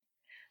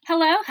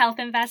Hello, health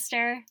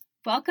investor.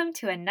 Welcome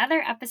to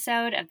another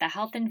episode of the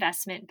Health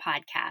Investment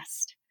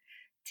Podcast.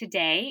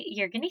 Today,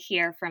 you're going to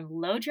hear from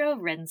Lodro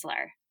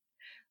Rinzler.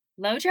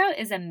 Lodro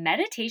is a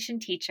meditation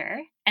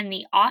teacher and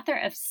the author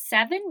of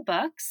 7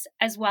 books,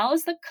 as well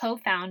as the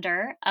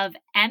co-founder of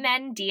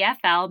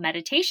MNDFL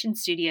Meditation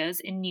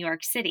Studios in New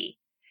York City.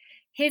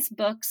 His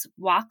books,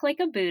 Walk Like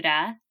a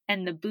Buddha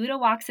and The Buddha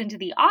Walks into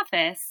the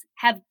Office,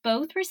 have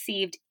both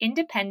received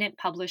independent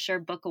publisher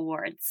book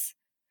awards.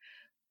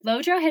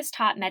 Lodro has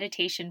taught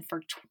meditation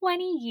for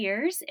 20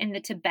 years in the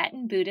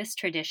Tibetan Buddhist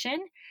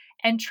tradition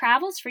and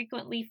travels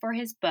frequently for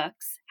his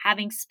books,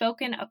 having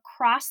spoken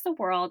across the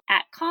world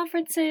at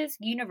conferences,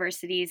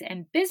 universities,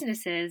 and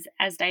businesses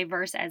as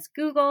diverse as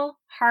Google,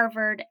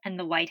 Harvard, and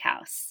the White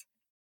House.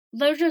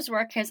 Lodro's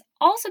work has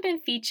also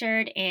been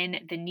featured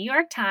in the New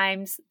York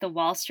Times, the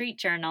Wall Street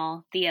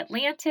Journal, The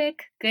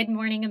Atlantic, Good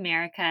Morning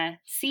America,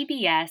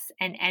 CBS,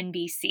 and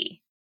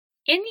NBC.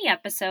 In the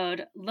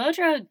episode,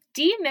 Lodro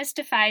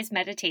demystifies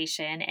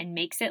meditation and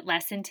makes it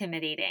less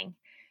intimidating,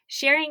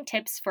 sharing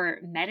tips for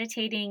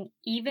meditating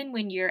even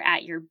when you're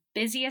at your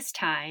busiest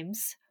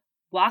times,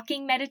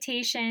 walking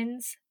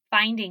meditations,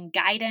 finding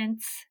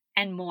guidance,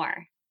 and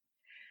more.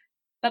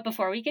 But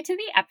before we get to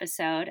the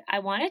episode, I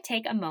want to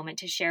take a moment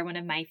to share one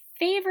of my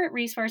favorite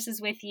resources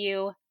with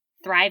you,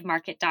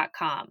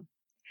 ThriveMarket.com.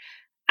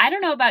 I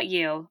don't know about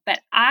you, but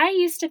I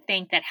used to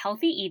think that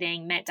healthy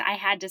eating meant I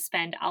had to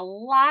spend a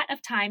lot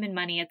of time and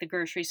money at the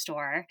grocery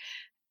store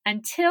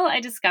until I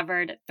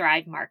discovered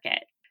Thrive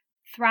Market.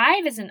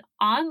 Thrive is an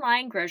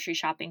online grocery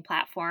shopping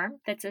platform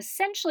that's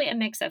essentially a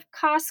mix of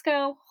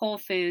Costco, Whole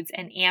Foods,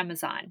 and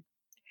Amazon.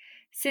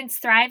 Since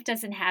Thrive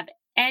doesn't have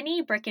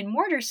any brick and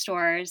mortar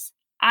stores,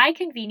 I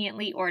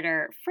conveniently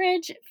order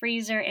fridge,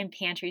 freezer, and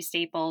pantry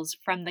staples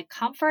from the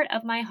comfort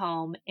of my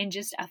home in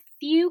just a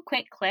few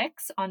quick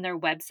clicks on their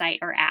website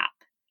or app.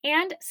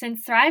 And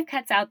since Thrive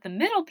cuts out the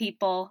middle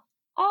people,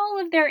 all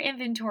of their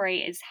inventory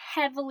is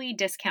heavily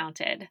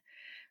discounted.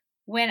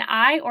 When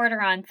I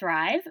order on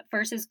Thrive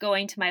versus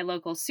going to my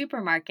local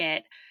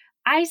supermarket,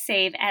 I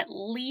save at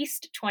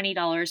least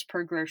 $20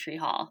 per grocery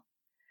haul.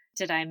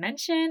 Did I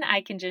mention I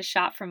can just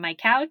shop from my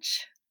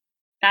couch?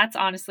 That's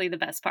honestly the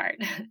best part.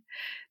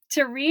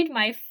 To read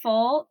my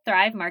full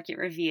Thrive Market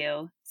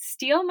review,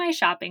 steal my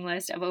shopping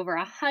list of over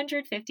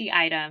 150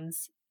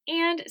 items,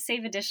 and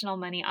save additional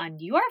money on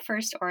your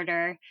first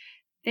order,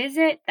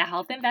 visit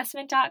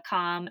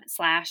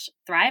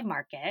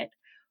thehealthinvestment.com/ThriveMarket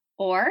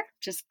or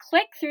just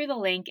click through the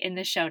link in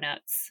the show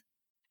notes.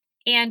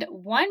 And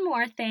one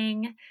more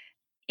thing,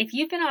 if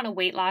you've been on a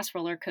weight loss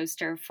roller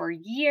coaster for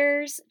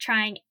years,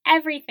 trying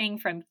everything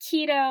from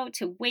keto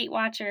to Weight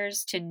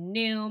Watchers to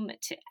Noom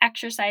to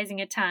exercising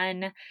a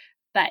ton,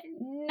 but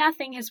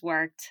nothing has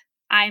worked,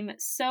 I'm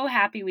so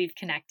happy we've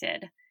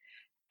connected.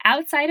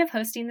 Outside of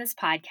hosting this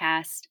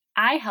podcast,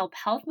 I help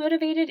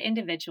health-motivated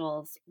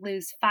individuals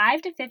lose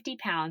 5 to 50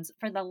 pounds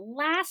for the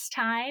last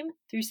time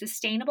through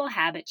sustainable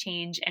habit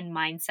change and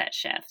mindset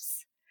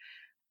shifts.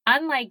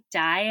 Unlike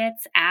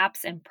diets,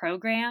 apps, and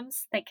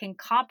programs that can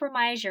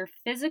compromise your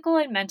physical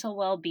and mental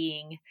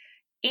well-being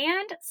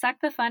and suck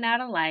the fun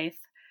out of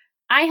life,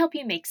 I help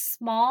you make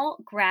small,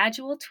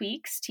 gradual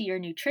tweaks to your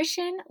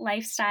nutrition,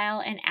 lifestyle,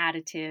 and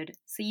attitude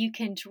so you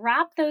can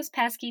drop those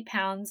pesky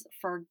pounds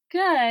for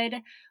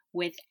good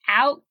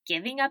without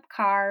giving up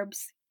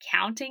carbs,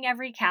 counting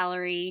every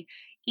calorie,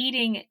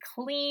 eating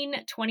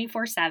clean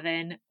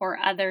 24/7, or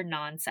other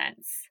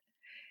nonsense.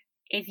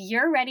 If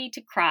you're ready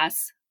to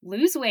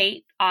lose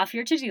weight off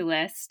your to-do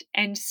list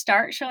and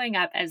start showing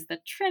up as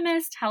the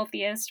trimmest,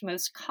 healthiest,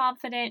 most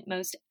confident,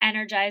 most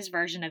energized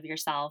version of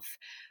yourself,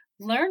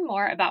 learn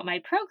more about my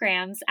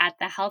programs at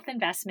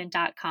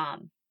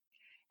thehealthinvestment.com.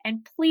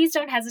 And please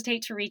don't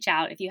hesitate to reach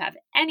out if you have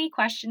any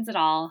questions at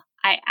all.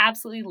 I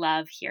absolutely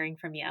love hearing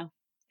from you.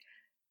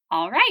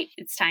 All right,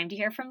 it's time to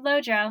hear from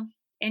Lodro.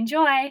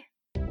 Enjoy!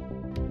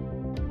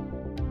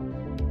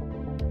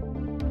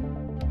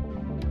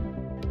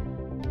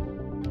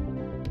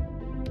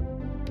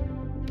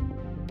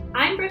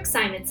 I'm Brooke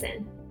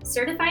Simonson,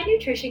 certified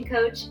nutrition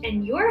coach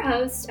and your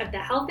host of the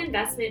Health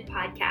Investment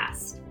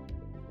Podcast.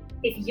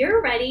 If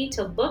you're ready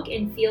to look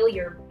and feel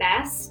your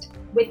best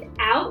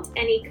without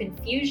any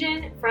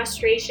confusion,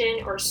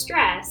 frustration, or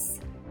stress,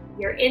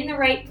 you're in the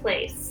right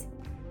place.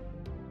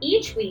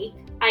 Each week,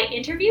 I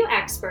interview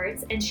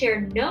experts and share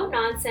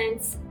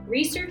no-nonsense,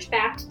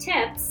 research-backed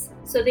tips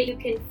so that you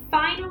can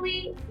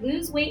finally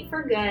lose weight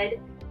for good,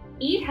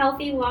 eat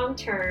healthy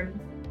long-term,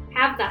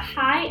 have the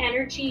high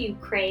energy you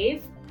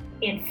crave,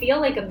 and feel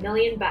like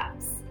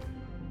 $1,000,000.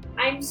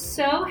 I'm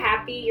so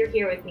happy you're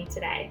here with me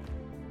today.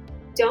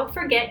 Don't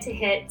forget to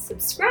hit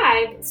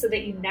subscribe so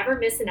that you never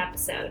miss an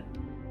episode.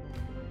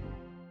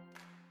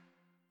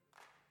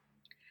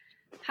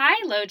 Hi,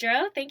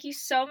 Lodro. Thank you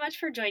so much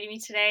for joining me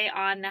today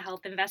on the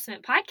Health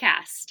Investment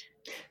Podcast.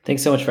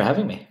 Thanks so much for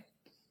having me.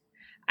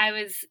 I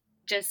was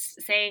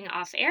just saying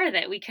off air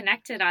that we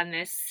connected on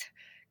this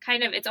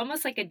it's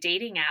almost like a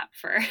dating app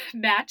for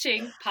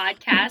matching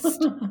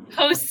podcast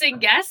hosts and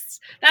guests.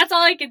 That's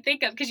all I can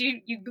think of, because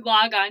you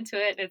log onto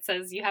it and it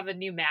says you have a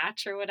new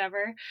match or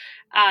whatever.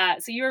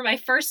 So you were my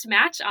first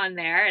match on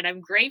there, and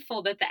I'm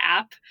grateful that the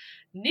app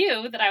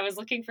knew that I was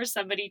looking for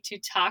somebody to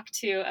talk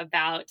to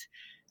about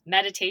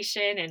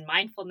meditation and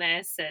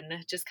mindfulness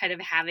and just kind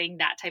of having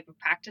that type of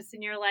practice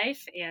in your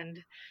life.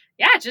 And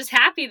yeah, just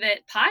happy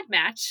that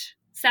Podmatch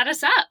set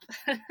us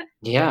up.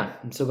 Yeah,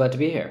 I'm so glad to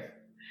be here.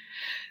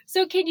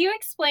 So, can you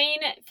explain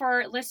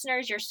for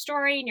listeners your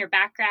story and your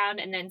background,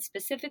 and then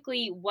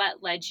specifically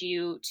what led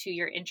you to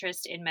your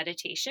interest in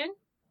meditation?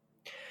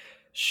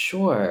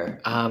 Sure.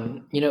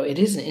 It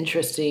is an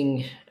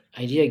interesting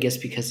idea, I guess,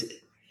 because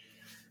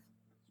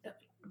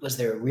was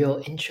there a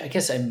real interest? I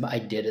guess I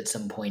did at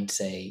some point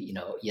say,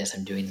 yes,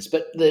 I'm doing this,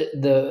 but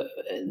the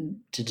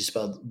to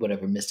dispel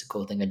whatever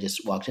mystical thing I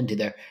just walked into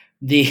there,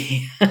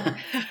 the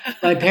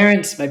my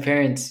parents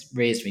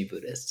raised me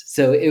Buddhist,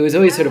 so it was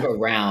always sort of Ah,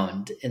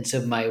 around, and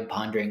so my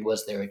pondering,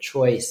 was there a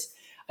choice?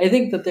 I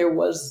think that there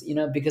was,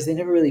 because they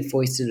never really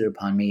foisted it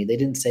upon me. They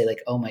didn't say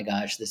like, "Oh my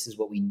gosh, this is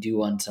what we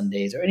do on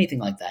Sundays" or anything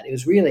like that. It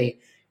was really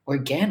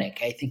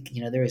organic. I think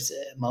there was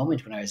a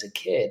moment when I was a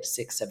kid,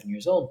 6, 7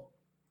 years old,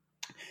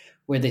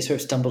 where they sort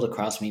of stumbled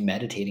across me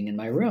meditating in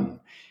my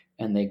room,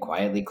 and they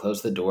quietly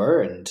closed the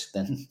door, and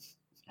then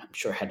I'm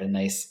sure had a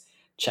nice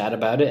chat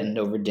about it. And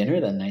over dinner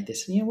that night, they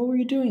said, what were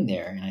you doing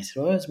there? And I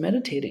said, well, I was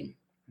meditating.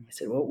 And I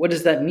said, well, what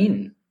does that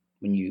mean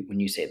when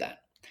you say that?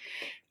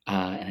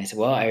 And I said,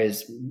 well, I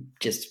was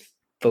just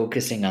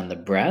focusing on the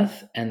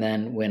breath, and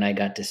then when I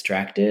got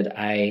distracted,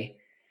 I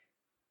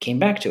came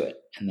back to it.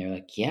 And they're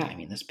like, yeah, I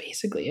mean, that's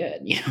basically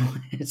it.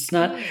 It's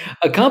not mm,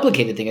 a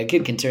complicated thing. A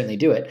kid can certainly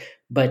do it,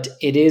 but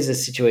it is a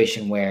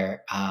situation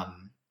where,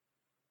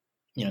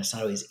 it's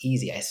not always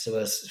easy. I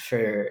suppose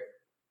for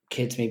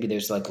kids, maybe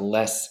there's like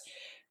less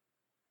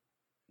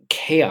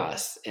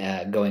chaos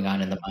going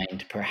on in the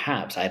mind,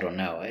 perhaps. I don't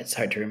know. It's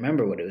hard to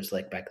remember what it was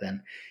like back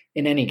then.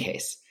 In any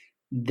case,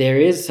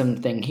 there is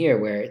something here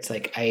where it's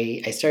like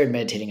I started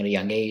meditating at a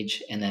young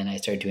age, and then I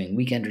started doing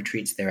weekend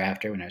retreats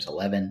thereafter when I was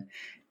 11,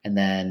 and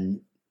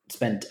then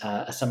spent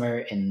a summer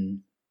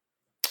in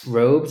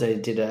robes. I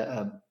did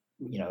a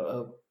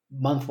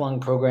month-long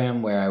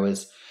program where I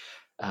was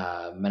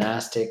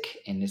monastic,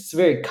 and it's a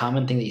very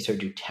common thing that you sort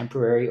of do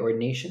temporary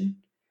ordination,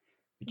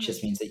 which mm.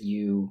 just means that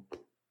you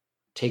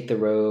take the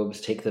robes,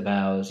 take the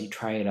vows, you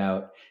try it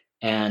out.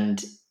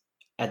 And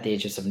at the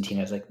age of 17,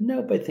 I was like,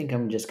 nope, I think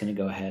I'm just going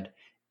to go ahead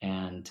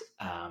and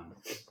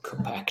go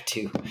back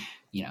to,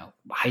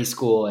 high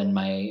school and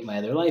my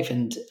other life.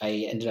 And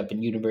I ended up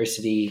in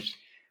university,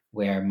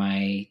 where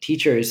my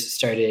teachers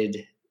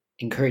started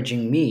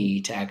encouraging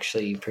me to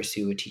actually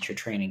pursue a teacher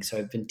training. So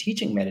I've been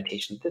teaching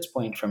meditation at this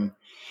point from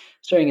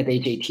starting at the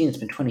age 18. It's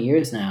been 20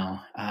 years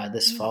now,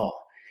 this Mm.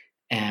 fall.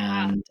 Wow.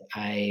 And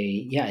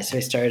so I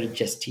started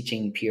just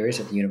teaching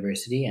peers at the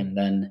university, and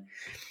then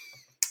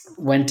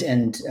went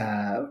and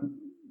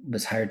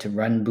was hired to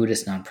run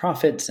Buddhist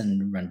nonprofits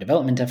and run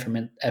development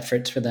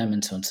efforts for them,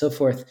 and so on and so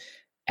forth.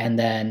 And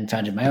then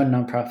founded my own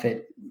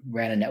nonprofit,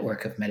 ran a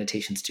network of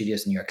meditation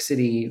studios in New York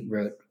City,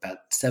 wrote about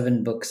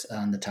 7 books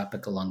on the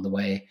topic along the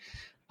way.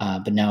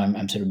 But now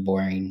I'm sort of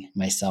boring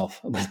myself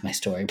with my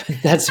story, but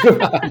that's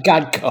sort of how I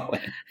got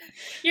going.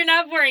 You're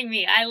not boring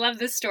me. I love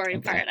the story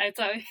Okay.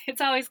 part.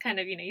 It's always kind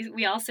of,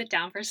 we all sit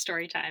down for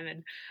story time,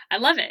 and I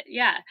love it.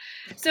 Yeah.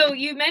 So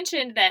you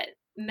mentioned that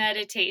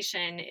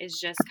meditation is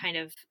just kind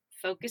of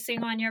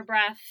focusing on your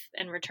breath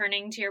and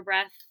returning to your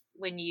breath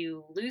when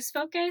you lose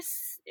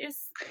focus.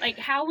 Is like,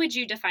 how would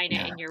you define it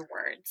Yeah. in your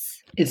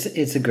words?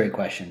 It's a great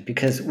question,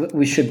 because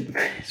we should.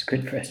 It's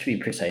good for us to be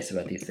precise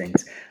about these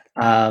things.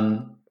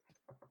 Um,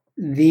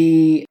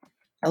 the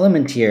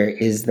element here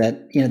is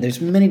that there's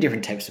many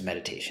different types of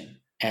meditation,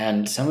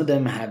 and some of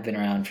them have been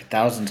around for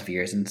thousands of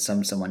years, and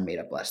someone made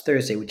up last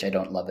Thursday, which I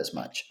don't love as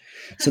much.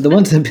 So the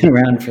ones that have been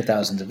around for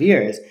thousands of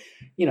years,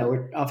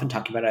 we're often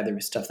talking about either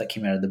stuff that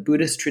came out of the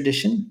Buddhist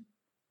tradition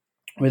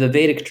or the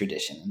Vedic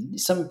tradition.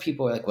 Some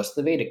people are like, what's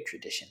the Vedic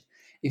tradition?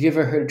 If you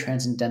ever heard of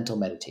transcendental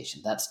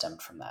meditation, that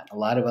stemmed from that. A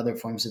lot of other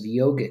forms of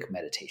yogic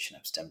meditation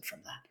have stemmed from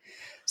that.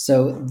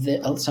 So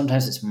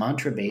sometimes it's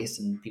mantra based,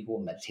 and people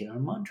will meditate on a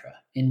mantra.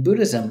 In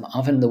Buddhism,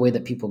 often the way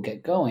that people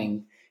get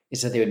going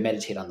is that they would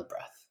meditate on the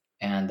breath.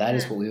 And that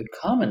is Mm, what we would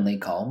commonly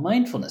call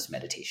mindfulness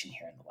meditation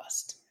here in the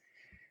West.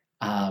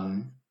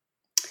 Um,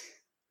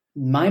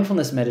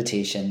 Mindfulness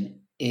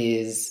meditation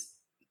is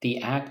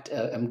the act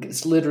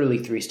it's literally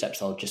 3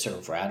 steps. I'll just sort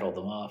of rattle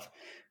them off.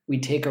 We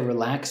take a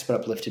relaxed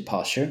but uplifted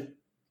posture.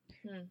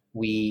 mm.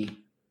 We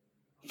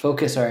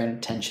focus our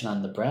intention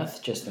on the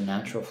breath, just the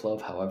natural flow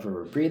of however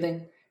we're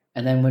breathing.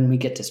 And then when we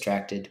get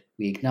distracted,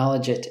 we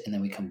acknowledge it, and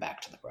then we come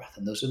back to the breath.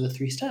 And those are the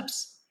 3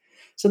 steps.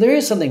 So there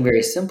is something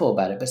very simple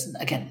about it, but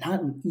again,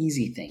 not an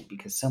easy thing,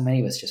 because so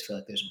many of us just feel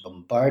like there's a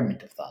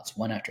bombardment of thoughts,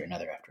 one after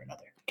another after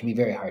another. It can be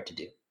very hard to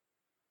do.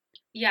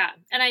 Yeah.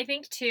 And I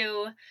think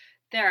too,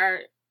 there are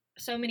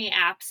so many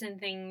apps and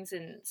things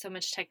and so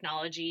much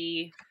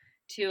technology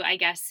to, I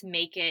guess,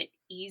 make it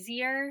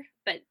easier.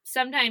 But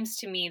sometimes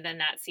to me, then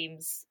that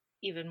seems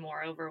even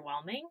more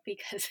overwhelming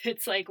because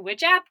it's like,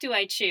 which app do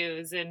I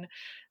choose? And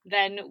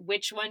then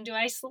which one do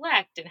I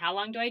select? And how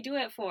long do I do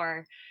it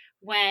for?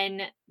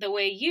 When the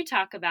way you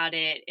talk about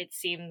it, it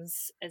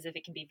seems as if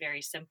it can be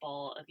very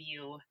simple of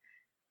you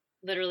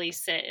literally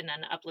sit in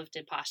an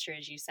uplifted posture,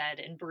 as you said,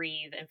 and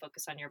breathe and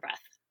focus on your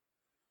breath.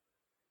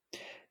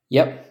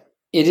 Yep.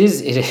 It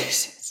is. It is.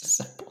 It's a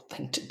simple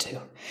thing to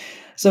do.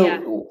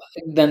 So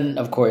then,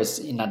 of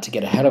course, not to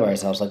get ahead of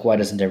ourselves, like, why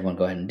doesn't everyone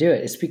go ahead and do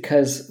it? It's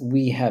because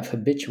we have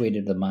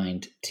habituated the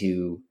mind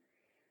to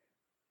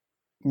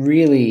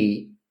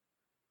really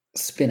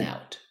spin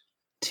out,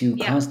 to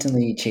Yeah.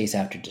 constantly chase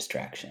after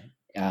distraction.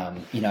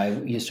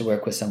 I used to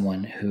work with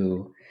someone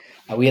who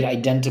we had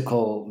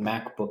identical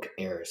MacBook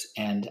Airs,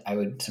 and I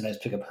would sometimes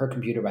pick up her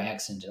computer by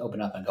accident and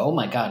open up and go, "Oh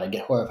my god!" I'd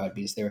get horrified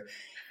because there.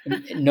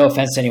 No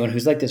offense to anyone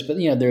who's like this, but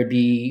there would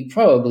be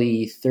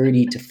probably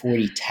 30 to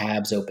 40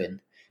 tabs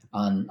open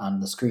on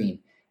the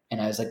screen,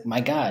 and I was like, "My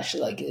gosh,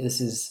 like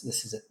this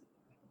is a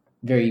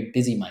very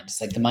busy mind.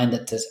 It's like the mind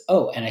that says,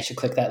 oh, and I should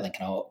click that link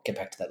and I'll get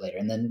back to that later."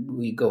 And then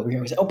we go over here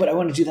and we say, oh, but I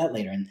want to do that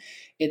later. And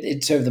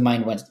it sort of the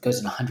mind goes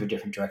in 100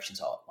 different directions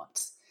all at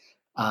once.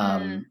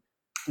 Mm.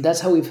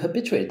 That's how we've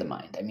habituated the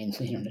mind. I mean,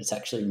 it's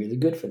actually really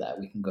good for that.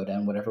 We can go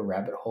down whatever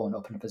rabbit hole and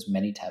open up as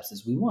many tabs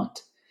as we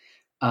want.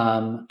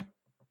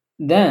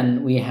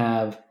 Then we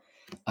have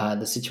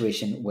the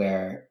situation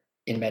where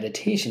in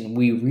meditation,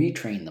 we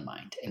retrain the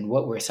mind. And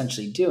what we're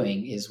essentially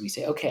doing is we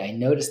say, okay, I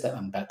noticed that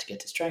I'm about to get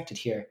distracted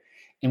here.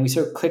 And we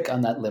sort of click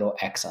on that little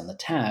X on the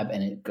tab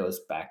and it goes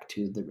back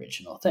to the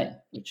original thing,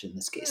 which in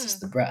this case is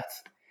the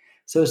breath.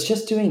 So it's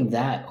just doing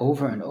that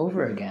over and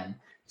over again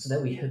so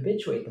that we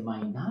habituate the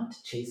mind not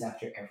to chase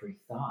after every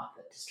thought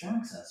that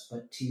distracts us,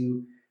 but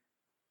to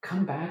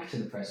come back to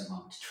the present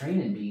moment, to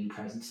train in being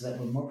present so that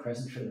we're more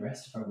present for the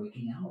rest of our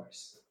waking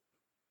hours.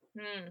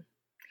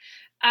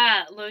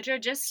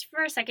 Lodro, just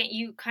for a second,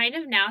 you kind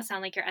of now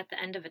sound like you're at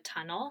the end of a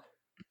tunnel.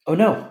 Oh,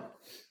 no.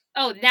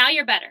 Oh, now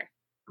you're better.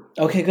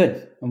 Okay,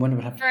 good. I wonder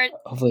what happened.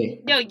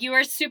 Hopefully. No, you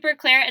were super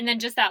clear. And then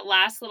just that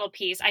last little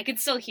piece, I could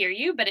still hear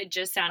you, but it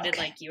just sounded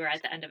like you were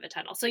at the end of a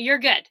tunnel. So you're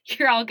good.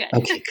 You're all good.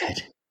 Okay,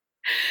 good.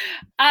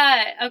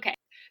 Okay.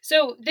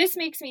 So this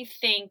makes me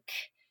think,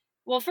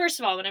 well, first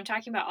of all, when I'm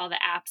talking about all the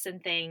apps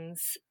and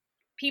things,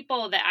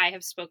 people that I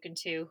have spoken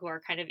to who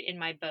are kind of in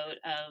my boat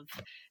of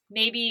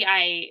maybe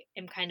I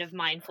am kind of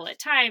mindful at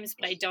times,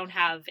 but I don't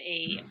have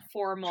a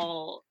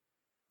formal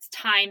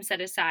time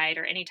set aside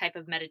or any type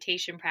of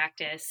meditation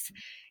practice,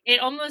 it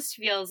almost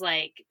feels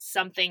like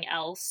something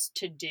else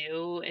to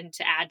do and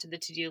to add to the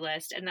to-do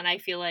list. And then I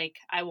feel like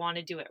I want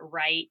to do it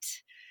right.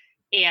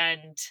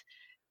 And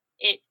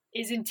it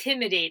is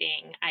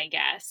intimidating, I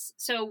guess.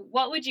 So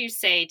what would you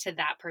say to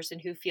that person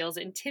who feels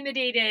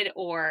intimidated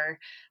or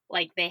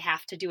like they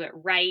have to do it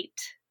right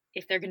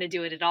if they're going to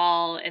do it at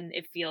all, and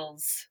it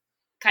feels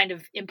kind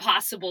of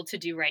impossible to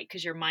do right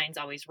because your mind's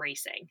always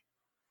racing?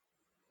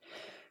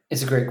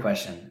 It's a great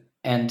question.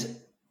 And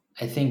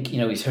I think,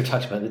 we sort of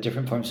talked about the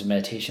different forms of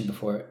meditation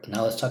before.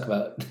 Now let's talk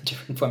about the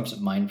different forms of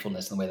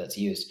mindfulness and the way that's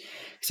used.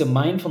 So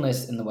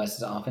mindfulness in the West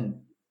is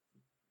often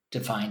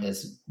defined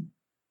as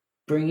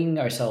bringing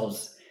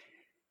ourselves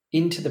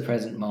into the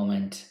present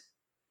moment.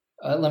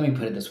 Let me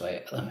put it this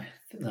way. Let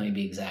me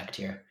be exact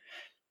here.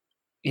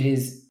 It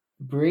is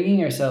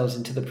bringing ourselves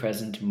into the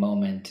present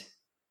moment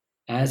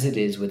as it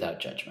is without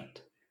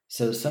judgment.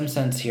 So some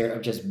sense here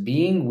of just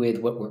being with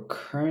what we're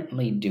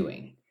currently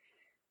doing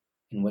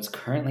and what's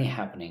currently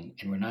happening,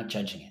 and we're not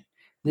judging it.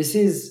 This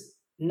is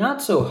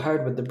not so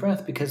hard with the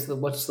breath because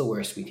what's the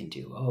worst we can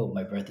do? Oh,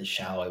 my breath is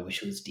shallow. I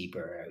wish it was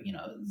deeper.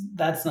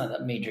 That's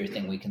not a major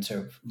thing. We can sort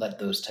of let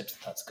those types of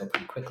thoughts go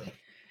pretty quickly.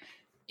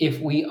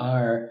 If we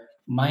are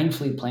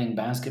mindfully playing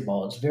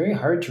basketball, it's very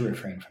hard to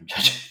refrain from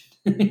judgment.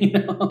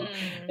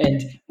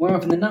 And more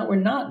often than not, we're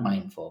not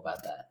mindful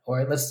about that.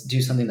 Or let's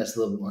do something that's a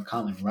little bit more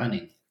common: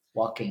 running,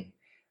 walking.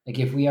 Like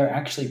if we are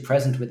actually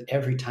present with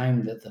every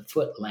time that the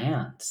foot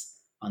lands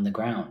on the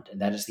ground,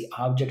 and that is the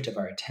object of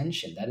our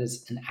attention, that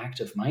is an act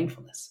of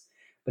mindfulness.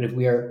 But if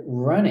we are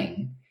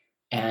running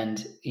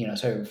and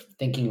sort of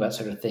thinking about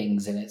sort of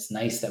things, and it's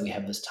nice that we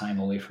have this time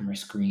away from our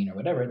screen or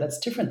whatever, that's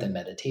different than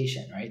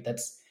meditation, right?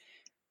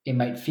 It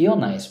might feel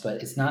nice,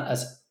 but it's not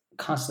us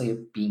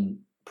constantly being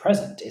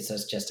present. It's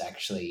us just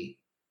actually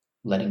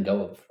letting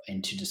go of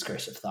into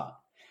discursive thought.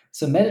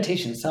 So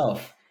meditation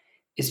itself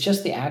is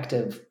just the act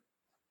of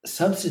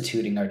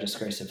substituting our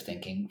discursive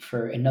thinking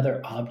for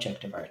another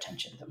object of our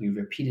attention that we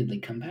repeatedly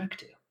come back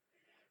to.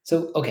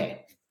 So,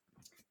 okay,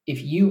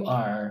 if you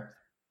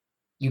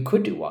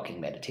could do walking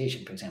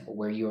meditation, for example,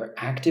 where you are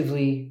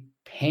actively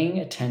paying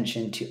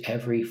attention to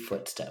every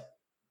footstep.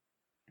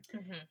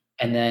 Mm-hmm.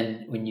 And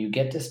then when you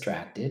get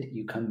distracted,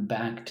 you come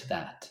back to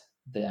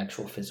the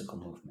actual physical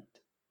movement.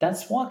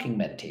 That's walking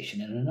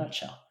meditation in a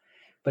nutshell.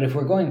 But if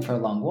we're going for a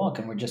long walk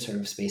and we're just sort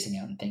of spacing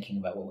out and thinking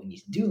about what we need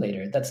to do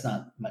later, that's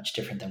not much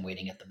different than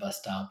waiting at the bus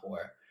stop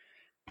or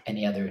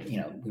any other,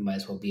 we might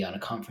as well be on a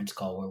conference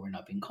call where we're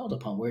not being called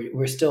upon.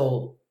 We're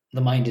still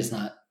the mind is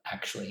not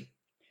actually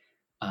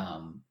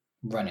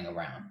running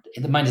around.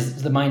 The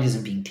mind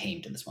isn't being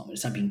tamed in this moment.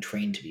 It's not being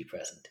trained to be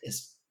present.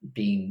 It's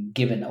being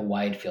given a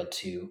wide field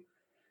to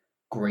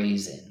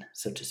graze in,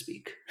 so to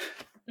speak.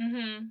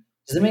 Mm-hmm.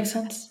 Does that make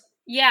sense?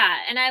 Yeah,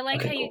 and I like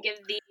Okay, how you cool.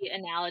 give the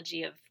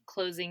analogy of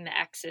closing the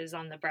X's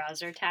on the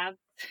browser tab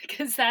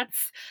because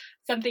that's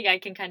something I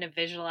can kind of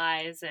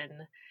visualize, and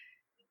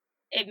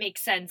it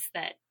makes sense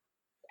that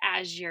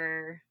as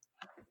you're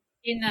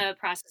in the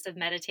process of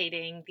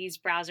meditating, these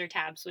browser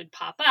tabs would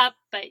pop up,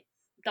 but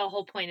the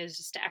whole point is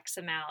just to X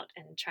them out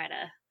and try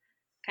to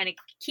kind of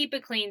keep a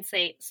clean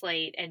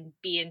slate and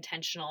be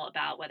intentional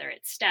about whether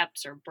it's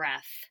steps or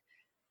breath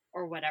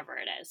or whatever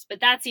it is. But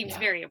that seems Yeah.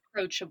 very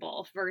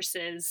approachable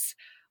versus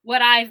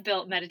what I've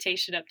built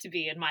meditation up to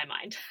be in my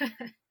mind.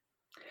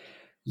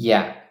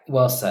 Yeah.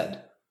 Well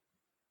said.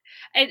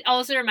 It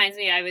also reminds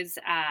me,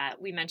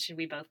 we mentioned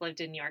we both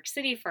lived in New York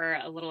City for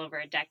a little over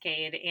a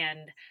decade,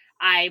 and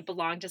I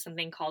belonged to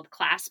something called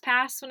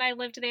ClassPass when I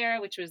lived there,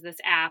 which was this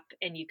app,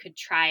 and you could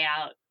try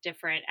out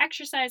different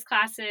exercise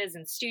classes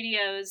and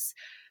studios.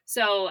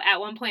 So at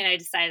one point, I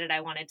decided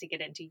I wanted to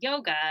get into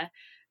yoga,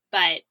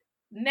 but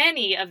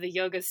many of the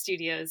yoga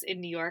studios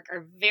in New York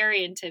are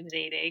very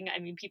intimidating. I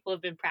mean, people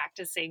have been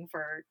practicing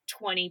for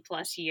 20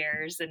 plus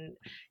years, and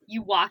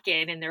you walk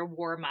in and their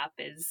warm up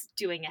is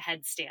doing a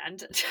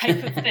headstand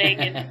type of thing.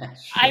 And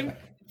Sure. I'm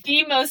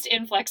the most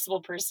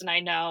inflexible person I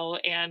know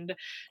and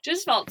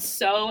just felt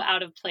so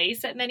out of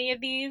place at many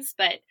of these,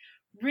 but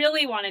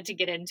really wanted to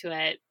get into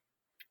it.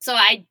 So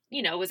I,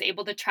 was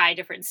able to try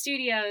different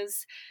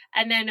studios.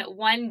 And then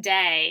one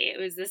day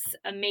it was this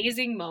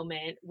amazing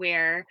moment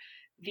where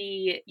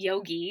the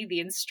yogi, the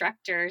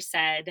instructor,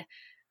 said,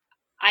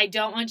 I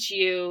don't want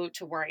you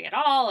to worry at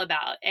all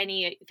about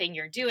anything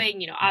you're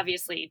doing.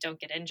 Obviously, don't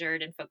get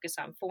injured and focus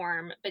on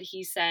form. But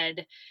he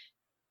said,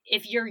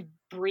 if you're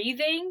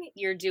breathing,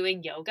 you're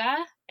doing yoga.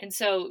 And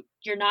so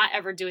you're not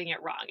ever doing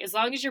it wrong. As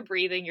long as you're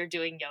breathing, you're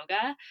doing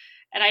yoga.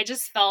 And I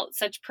just felt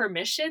such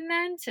permission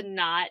then to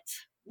not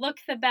look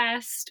the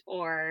best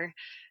or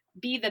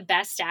be the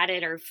best at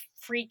it or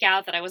freak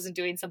out that I wasn't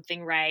doing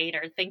something right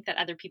or think that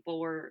other people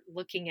were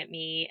looking at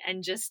me,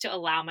 and just to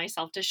allow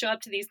myself to show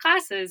up to these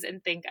classes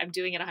and think I'm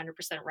doing it 100%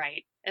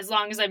 right. As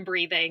long as I'm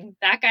breathing.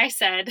 That guy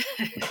said,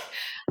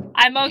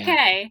 I'm Yeah.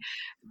 okay.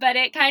 But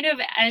it kind of,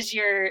 as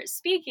you're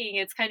speaking,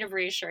 it's kind of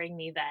reassuring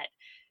me that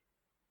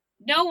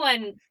no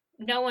one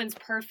no one's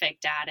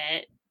perfect at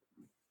it,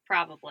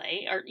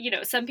 probably. Or,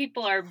 some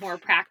people are more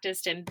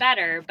practiced and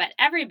better, but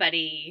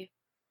everybody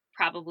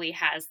probably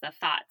has the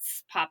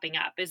thoughts popping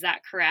up. Is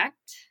that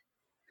correct?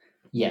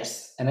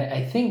 Yes. And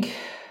I think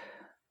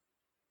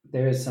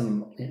there is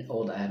some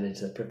old adage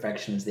that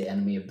perfection is the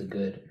enemy of the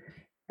good.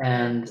 Mm,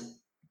 And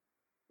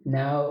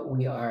now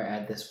we are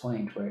at this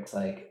point where it's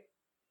like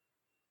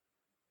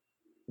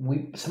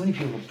so many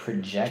people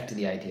project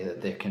the idea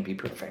that there can be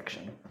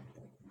perfection.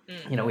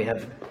 mm, We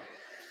have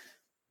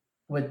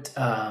what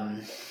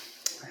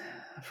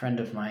a friend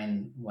of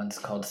mine once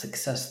called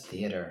success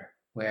theater,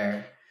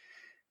 where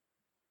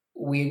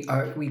we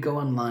go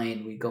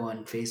online, we go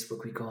on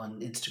Facebook, we go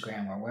on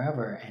Instagram or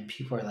wherever, and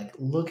people are like,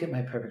 look at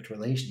my perfect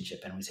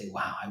relationship, and we say,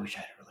 wow, I wish I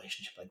had a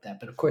relationship like that.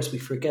 But of course we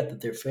forget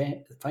that their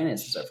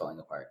finances are falling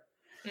apart.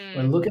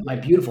 Or mm, look at my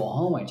beautiful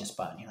home I just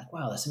bought, and you're like,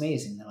 wow, that's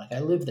amazing. They're like, I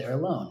live there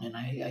alone, and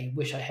I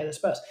wish I had a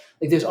spouse.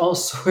 Like, there's all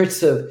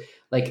sorts of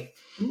like,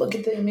 look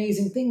at the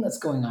amazing thing that's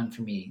going on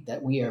for me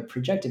that we are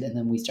projected, and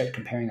then we start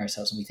comparing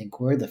ourselves, and we think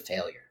we're the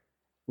failure.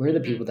 We're the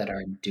mm-hmm, people that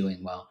aren't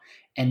doing well.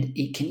 And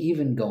it can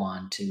even go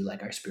on to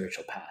like our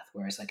spiritual path,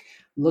 where it's like,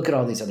 look at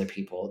all these other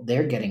people.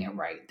 They're getting it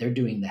right. They're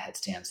doing the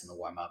headstands and the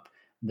warm up.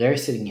 They're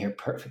sitting here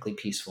perfectly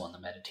peaceful in the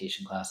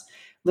meditation class.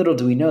 Little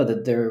do we know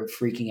that they're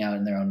freaking out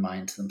in their own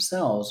minds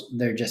themselves.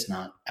 They're just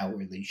not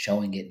outwardly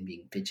showing it and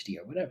being fidgety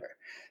or whatever.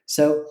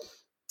 So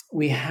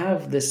we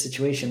have this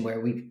situation where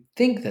we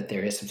think that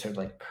there is some sort of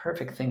like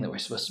perfect thing that we're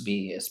supposed to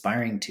be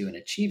aspiring to and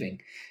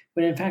achieving.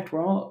 But in fact,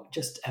 we're all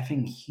just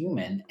effing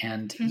human.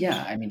 And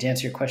yeah, I mean, to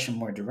answer your question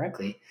more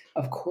directly,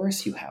 of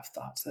course you have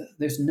thoughts.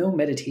 There's no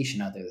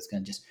meditation out there that's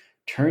going to just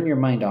turn your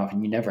mind off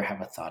and you never have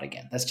a thought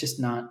again. That's just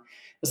not,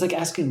 it's like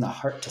asking the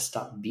heart to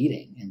stop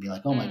beating and be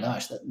like, oh my mm,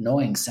 gosh, that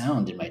gnawing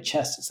sound in my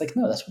chest. It's like,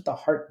 no, that's what the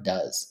heart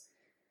does.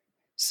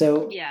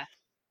 So yeah.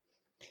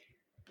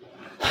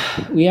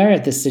 we are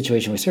at this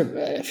situation where sort of,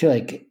 I feel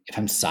like if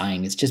I'm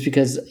sighing, it's just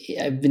because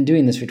I've been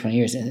doing this for 20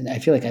 years, and I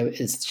feel like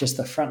it's just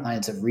the front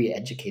lines of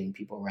re-educating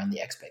people around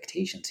the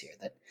expectations here,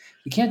 that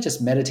we can't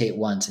just meditate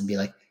once and be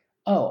like,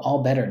 oh,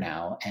 all better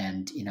now,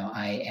 and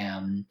I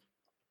am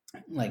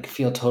like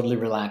feel totally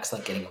relaxed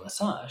like getting a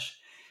massage.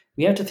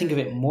 We have to think of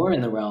Mm, it more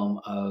in the realm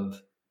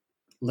of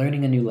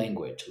learning a new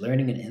language,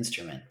 learning an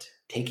instrument,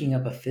 taking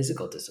up a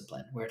physical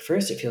discipline, where at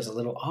first it feels a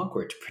little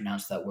awkward to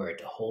pronounce that word,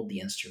 to hold the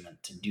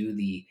instrument, to do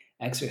the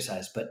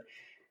exercise. But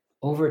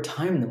over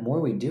time, the more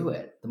we do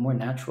it, the more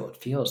natural it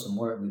feels, the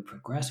more we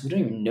progress. We don't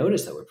even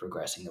notice that we're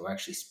progressing, that we're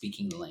actually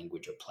speaking the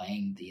language or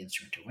playing the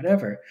instrument or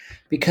whatever,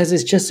 because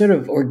it's just sort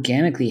of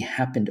organically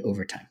happened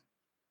over time.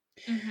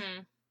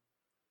 mm-hmm.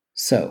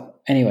 So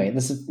anyway,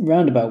 this is a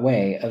roundabout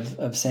way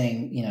of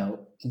saying,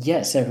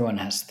 yes, everyone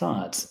has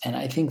thoughts. And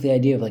I think the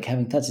idea of like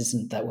having thoughts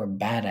isn't that we're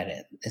bad at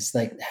it. It's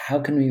like, how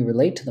can we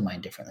relate to the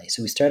mind differently?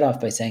 So we start off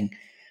by saying,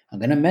 I'm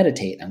going to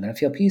meditate. I'm going to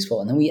feel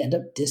peaceful. And then we end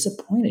up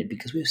disappointed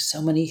because we have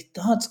so many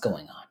thoughts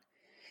going on.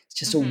 It's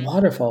just a Mm-hmm.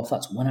 waterfall of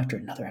thoughts, one after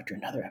another, after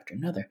another, after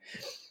another.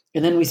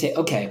 And then we say,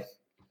 okay,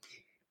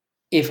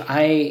 if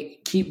I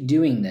keep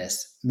doing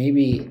this,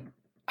 maybe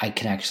I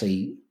can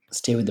actually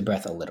stay with the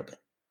breath a little bit.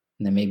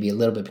 And then maybe a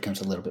little bit becomes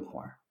a little bit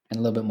more, and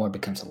a little bit more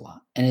becomes a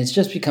lot. And it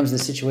just becomes the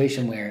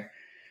situation where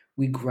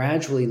we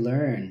gradually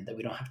learn that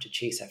we don't have to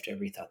chase after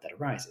every thought that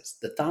arises.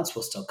 The thoughts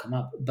will still come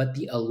up, but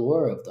the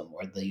allure of them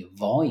or the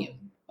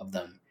volume of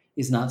them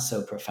is not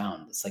so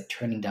profound. It's like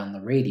turning down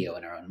the radio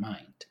in our own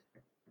mind.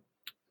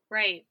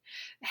 Right.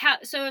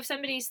 So if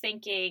somebody's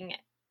thinking,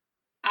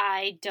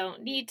 I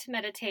don't need to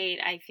meditate,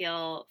 I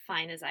feel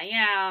fine as I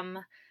am,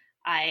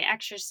 I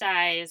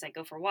exercise, I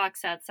go for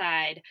walks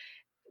outside,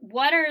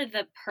 what are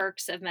the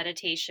perks of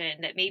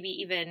meditation that maybe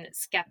even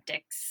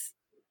skeptics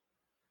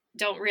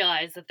don't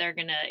realize that they're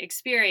going to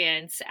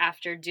experience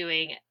after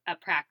doing a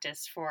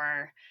practice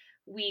for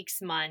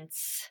weeks,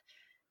 months?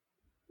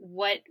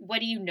 What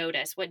do you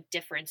notice? What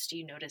difference do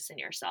you notice in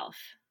yourself?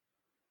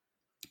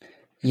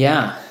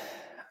 Yeah,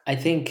 I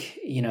think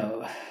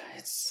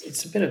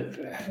it's a bit of.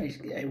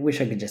 I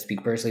wish I could just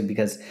speak personally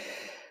because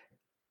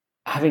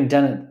having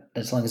done it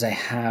as long as I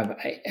have,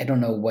 I don't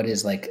know what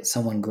is like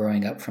someone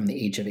growing up from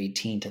the age of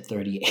 18 to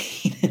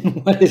 38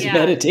 and what is Yeah.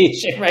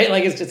 meditation, right?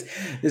 Like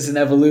it's an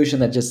evolution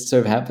that just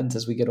sort of happens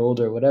as we get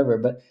older or whatever.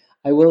 But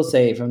I will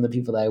say from the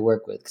people that I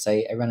work with, because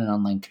I run an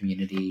online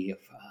community of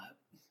a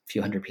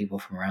few hundred people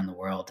from around the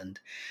world. And,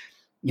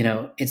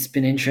 it's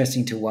been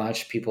interesting to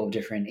watch people of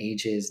different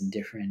ages and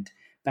different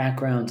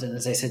backgrounds. And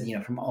as I said,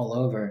 from all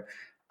over,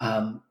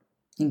 um,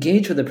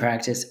 engage with the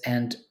practice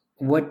and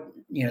what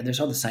there's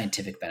all the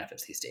scientific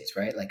benefits these days,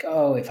 right? Like,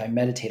 oh, if I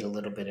meditate a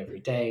little bit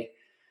every day,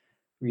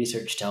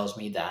 research tells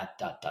me that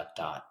dot dot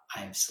dot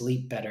I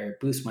sleep better,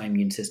 boost my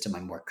immune system,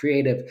 I'm more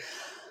creative,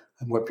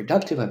 I'm more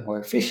productive, I'm more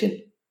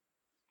efficient.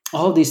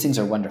 All of these things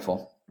are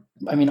wonderful.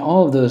 I mean,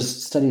 all of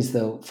those studies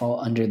though fall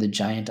under the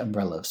giant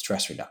umbrella of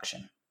stress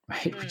reduction,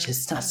 right? Which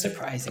is not Mm-hmm.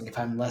 surprising. If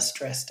I'm less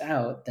stressed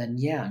out, then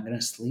yeah, I'm going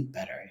to sleep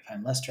better. If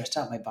I'm less stressed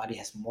out, my body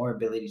has more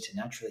ability to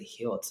naturally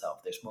heal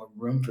itself. There's more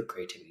room for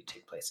creativity to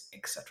take place,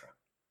 etc.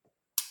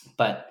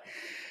 But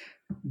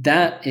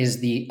that is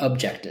the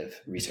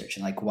objective research.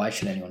 And like, why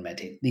should anyone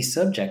meditate? The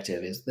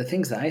subjective is the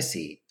things that I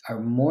see are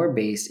more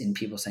based in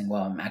people saying,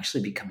 well, I'm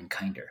actually becoming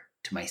kinder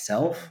to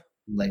myself,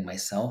 like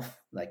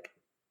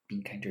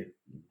being kinder,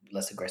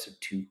 less aggressive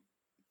to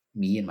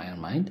me in my own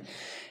mind.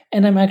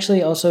 And I'm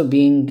actually also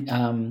being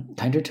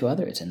kinder to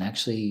others and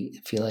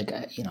actually feel like,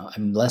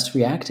 I'm less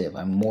reactive.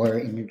 I'm more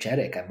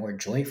energetic. I'm more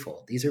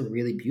joyful. These are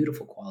really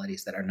beautiful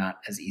qualities that are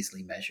not as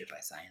easily measured by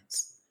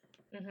science.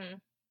 Mm-hmm.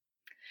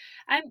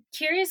 I'm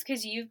curious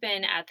because you've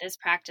been at this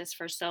practice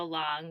for so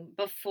long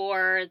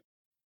before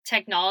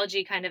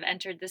technology kind of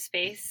entered the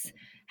space.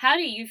 How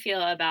do you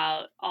feel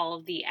about all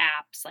of the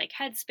apps like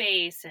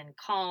Headspace and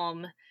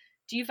Calm?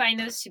 Do you find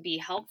those to be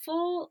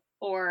helpful,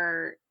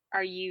 or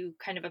are you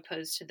kind of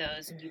opposed to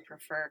those and you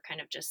prefer kind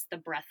of just the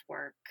breath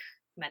work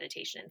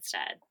meditation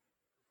instead?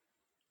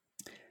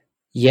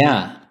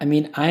 Yeah, I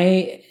mean,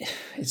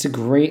 it's a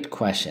great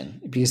question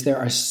because there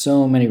are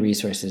so many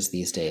resources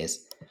these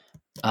days.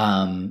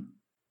 Um,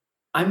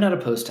 I'm not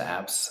opposed to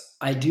apps.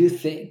 I do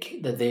think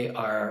that they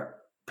are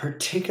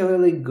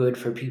particularly good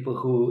for people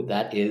who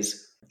that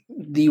is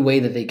the way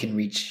that they can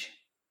reach,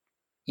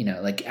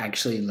 like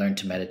actually learn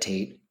to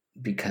meditate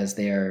because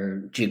they're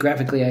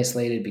geographically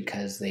isolated,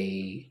 because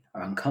they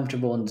are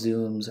uncomfortable in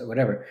Zooms or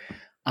whatever.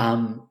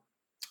 Um,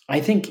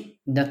 I think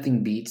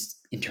nothing beats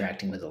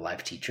interacting with a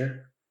live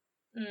teacher.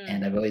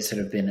 And Mm, I've always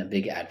sort of been a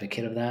big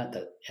advocate of that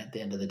at the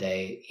end of the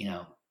day,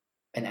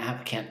 an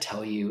app can't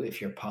tell you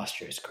if your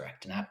posture is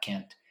correct. An app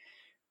can't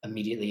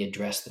immediately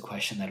address the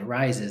question that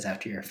arises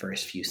after your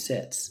first few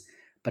sits,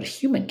 but a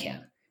human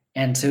can.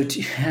 And so mm,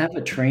 to have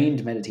a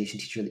trained meditation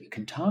teacher that you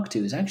can talk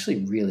to is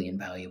actually really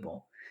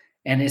invaluable.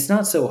 And it's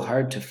not so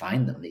hard to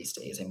find them these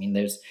days. I mean,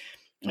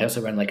 I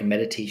also run like a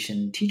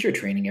meditation teacher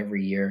training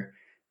every year.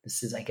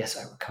 This is, I guess,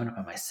 I'm coming up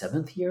on my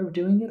 7th year of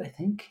doing it, I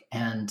think.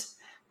 And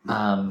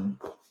um,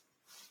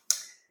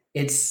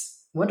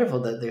 it's wonderful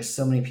that there's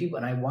so many people,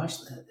 and I watch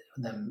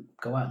them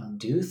go out and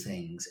do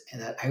things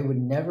that I would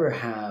never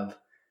have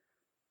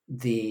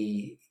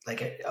the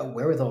like a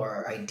wherewithal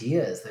or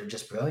ideas. They're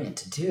just brilliant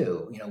to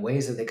do,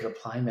 ways that they could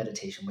apply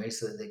meditation, ways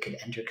so that they could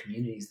enter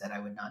communities that I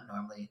would not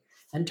normally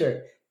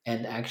enter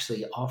and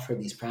actually offer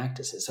these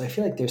practices. So I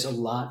feel like there's a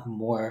lot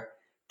more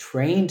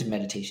trained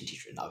meditation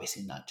teachers,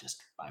 obviously not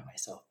just by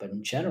myself, but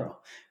in general,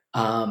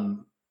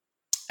 um,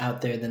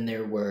 out there than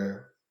there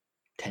were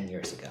 10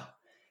 years ago.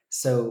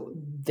 So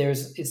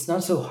it's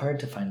not so hard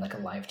to find like a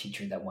live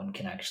teacher that one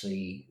can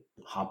actually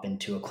hop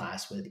into a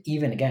class with,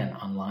 even again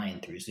online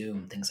through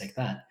Zoom, things like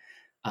that.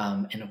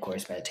 And of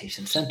course,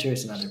 meditation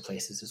centers and other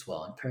places as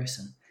well in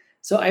person.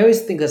 So I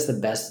always think that's the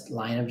best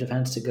line of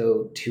defense, to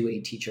go to a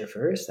teacher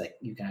first that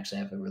you can actually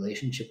have a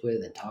relationship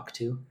with and talk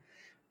to.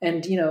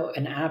 And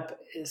an app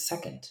is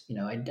second.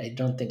 I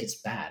don't think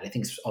it's bad. I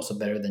think it's also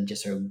better than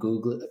just sort of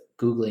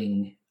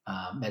googling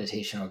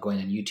meditation or going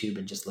on YouTube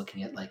and just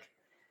looking at like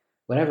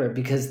whatever,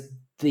 because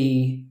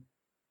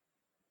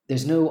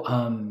there's no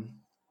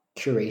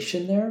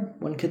curation there.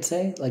 One could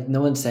say, like,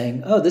 no one's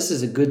saying, "Oh, this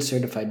is a good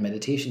certified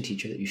meditation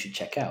teacher that you should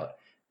check out."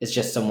 It's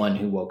just someone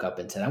who woke up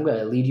and said, "I'm going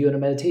to lead you in a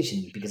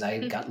meditation because I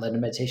got led in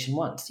a meditation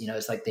once."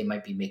 It's like they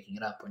might be making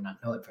it up or not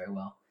know it very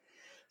well.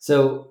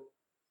 So,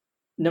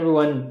 number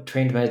one,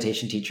 trained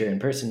meditation teacher in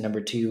person.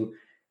 Number two,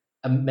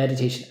 a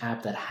meditation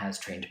app that has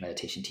trained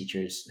meditation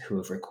teachers who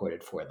have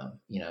recorded for them.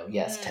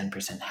 Yes,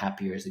 10%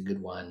 happier is a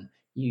good one.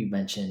 You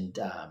mentioned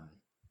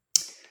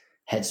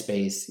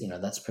Headspace,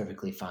 that's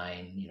perfectly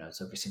fine.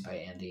 It's overseen by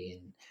Andy.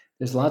 And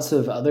there's lots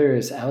of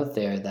others out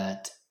there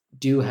that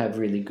do have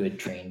really good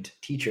trained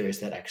teachers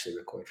that actually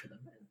record for them.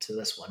 And so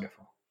that's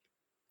wonderful.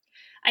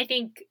 I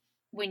think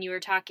when you were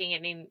talking,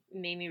 it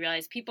made me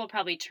realize people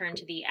probably turn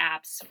to the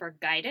apps for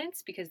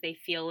guidance because they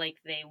feel like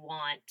they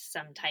want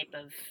some type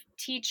of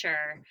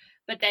teacher,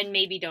 but then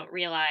maybe don't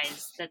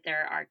realize that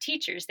there are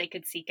teachers they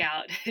could seek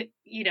out,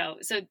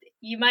 So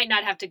you might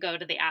not have to go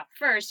to the app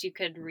first. You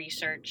could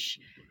research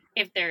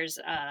if there's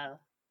a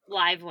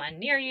live one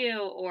near you,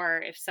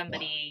 or if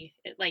somebody,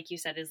 like you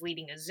said, is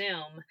leading a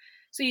Zoom.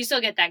 So you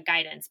still get that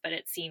guidance, but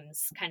it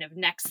seems kind of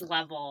next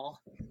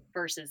level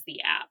versus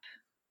the app.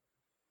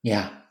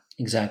 Yeah,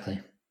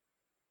 exactly.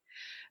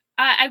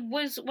 I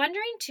was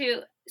wondering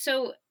too,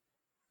 so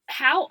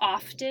how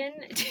often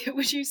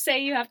would you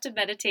say you have to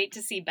meditate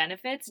to see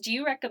benefits? Do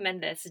you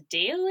recommend this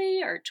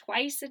daily or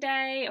twice a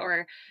day,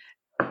 or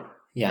for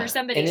Yeah.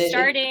 somebody And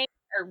starting,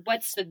 or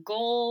what's the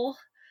goal?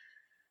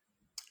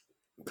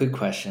 good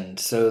question.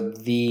 So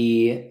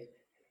the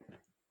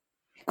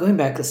going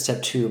back a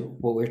step to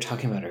what we were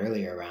talking about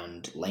earlier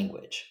around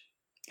language.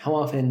 How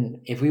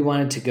often, if we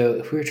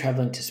were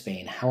traveling to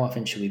Spain, how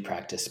often should we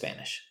practice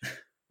Spanish?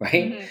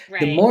 Right? The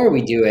Right. more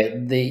we do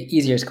it, the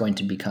easier it's going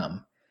to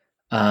become.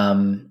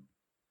 Um,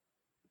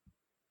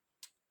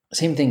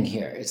 Same thing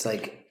here. It's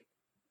like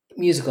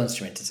musical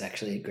instruments is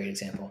actually a great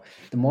example.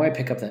 The more I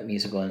pick up that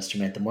musical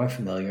instrument, the more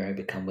familiar I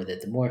become with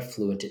it, the more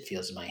fluent it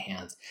feels in my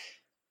hands.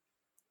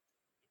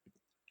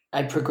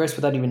 I progress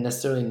without even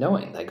necessarily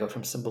knowing. I go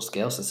from simple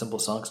scales to simple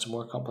songs to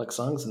more complex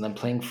songs, and then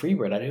playing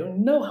Freebird. I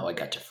don't know how I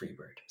got to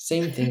Freebird.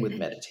 Same thing with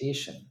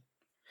meditation.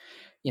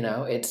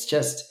 It's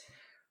just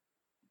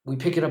we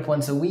pick it up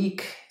once a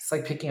week. It's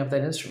like picking up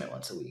that instrument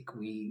once a week.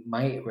 We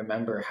might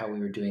remember how we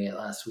were doing it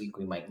last week.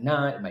 We might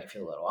not. It might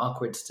feel a little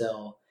awkward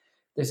still.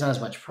 There's not as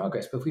much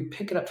progress. But if we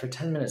pick it up for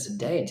 10 minutes a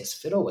day and just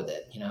fiddle with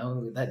it,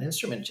 that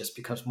instrument just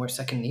becomes more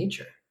second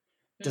nature.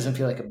 It doesn't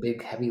feel like a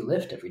big, heavy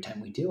lift every time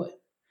we do it.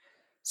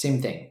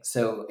 Same thing.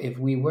 So if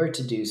we were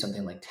to do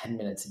something like 10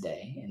 minutes a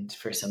day, and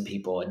for some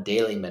people, a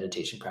daily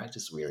meditation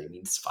practice really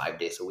means 5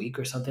 days a week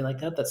or something like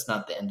that, that's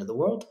not the end of the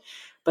world.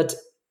 But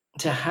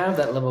to have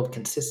that level of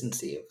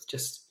consistency of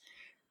just,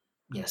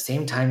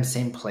 same time,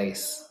 same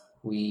place,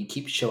 we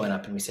keep showing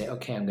up and we say,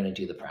 okay, I'm going to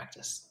do the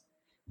practice.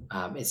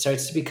 It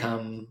starts to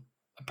become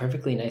a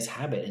perfectly nice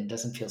habit and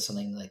doesn't feel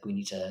something like we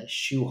need to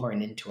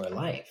shoehorn into our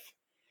life.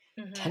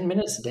 10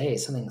 minutes a day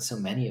is something so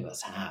many of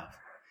us have.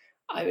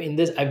 I mean,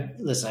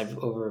 I've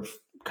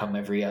overcome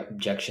every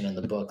objection in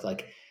the book.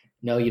 Like,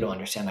 no, you don't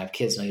understand. I have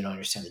kids. No, you don't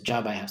understand the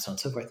job I have, so on and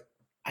so forth.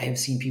 I have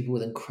seen people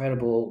with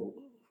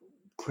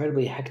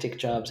incredibly hectic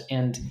jobs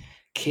and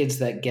kids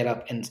that get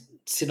up and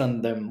sit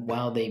on them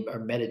while they are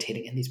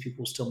meditating, and these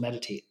people still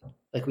meditate.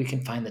 Like, we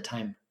can find the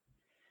time.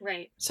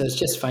 Right. So it's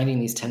just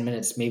finding these 10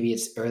 minutes. Maybe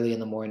it's early in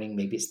the morning.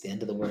 Maybe it's the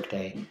end of the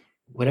workday.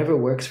 Whatever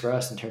works for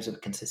us in terms of a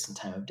consistent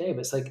time of day. But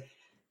it's like,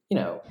 you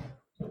know,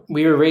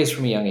 we were raised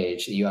from a young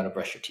age that you ought to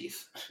brush your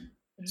teeth.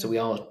 So we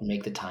all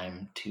make the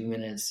time 2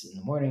 minutes in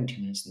the morning, 2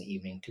 minutes in the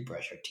evening to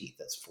brush our teeth.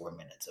 That's 4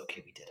 minutes.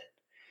 Okay, we did it.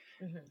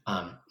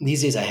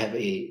 These days I have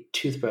a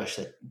toothbrush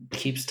that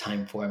keeps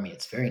time for me.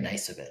 It's very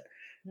nice of it.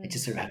 I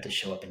just sort of have to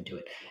show up and do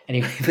it.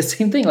 Anyway, the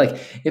same thing, like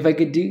if we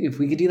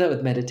could do that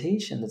with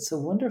meditation, that's so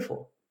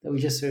wonderful that we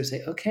just sort of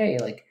say, okay,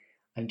 like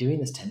I'm doing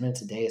this 10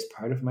 minutes a day as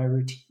part of my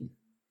routine,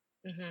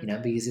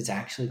 because it's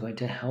actually going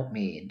to help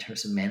me in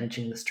terms of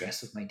managing the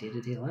stress of my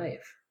day-to-day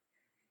life.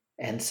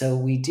 And so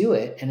we do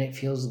it and it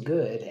feels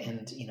good.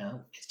 And,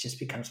 it just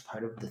becomes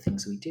part of the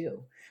things we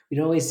do. We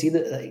don't always see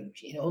that, like,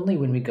 only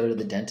when we go to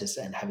the dentist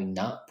and having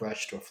not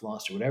brushed or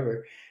flossed or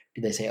whatever,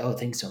 do they say, oh,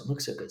 things don't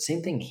look so good.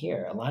 Same thing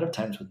here. A lot of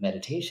times with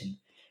meditation,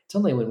 it's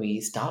only when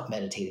we stop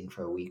meditating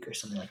for a week or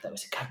something like that, we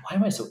say, God, why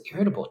am I so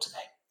irritable today?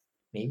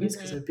 Maybe it's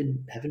because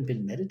haven't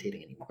been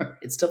meditating anymore.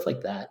 It's stuff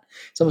like that.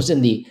 It's almost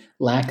in the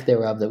lack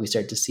thereof that we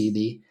start to see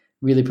the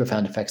really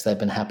profound effects that have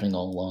been happening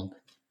all along.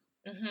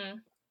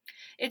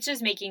 It's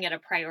just making it a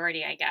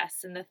priority, I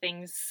guess, and the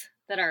things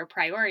that are a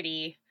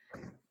priority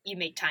you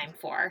make time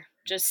for.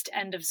 Just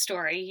end of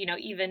story.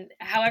 Even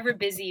however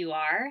busy you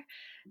are,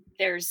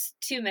 there's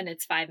 2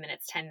 minutes, 5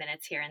 minutes, 10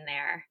 minutes here and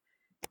there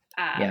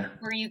Yeah.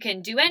 where you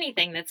can do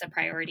anything that's a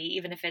priority,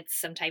 even if it's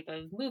some type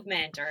of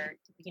movement or,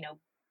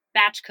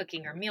 batch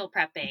cooking or meal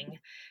prepping.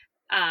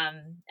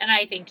 And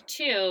I think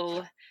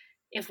too,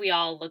 if we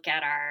all look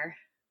at our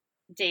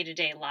day to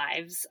day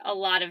lives, a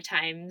lot of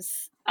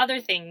times other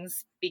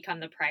things become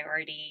the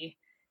priority,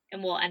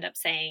 and we'll end up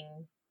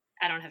saying,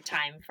 I don't have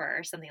time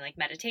for something like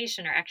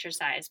meditation or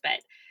exercise,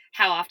 but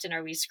how often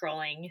are we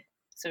scrolling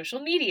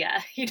social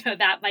media?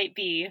 That might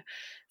be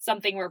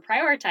something we're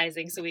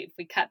prioritizing. So if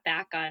we cut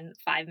back on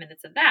 5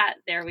 minutes of that,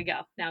 there we go.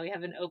 Now we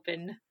have an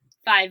open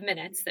 5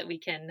 minutes that we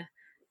can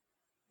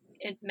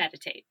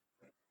meditate.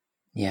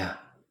 Yeah.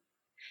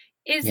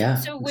 Is Yeah,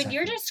 so when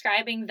you're exactly.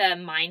 describing the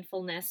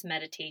mindfulness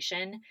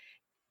meditation,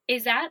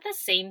 is that the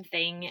same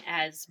thing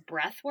as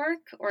breath work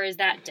or is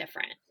that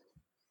different?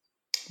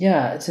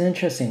 Yeah, it's an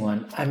interesting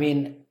one. I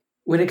mean,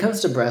 when it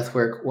comes to breath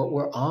work, what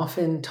we're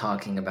often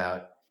talking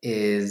about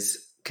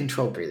is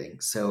controlled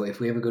breathing. So if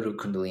we ever go to a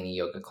Kundalini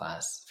yoga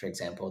class, for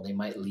example, they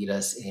might lead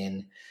us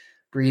in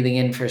breathing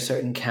in for a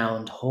certain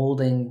count,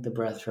 holding the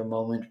breath for a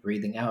moment,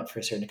 breathing out for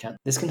a certain count.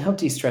 This can help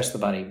de-stress the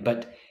body,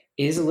 but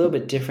it is a little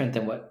bit different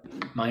than what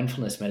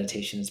mindfulness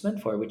meditation is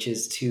meant for, which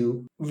is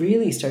to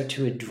really start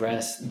to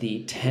address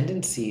the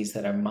tendencies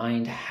that our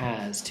mind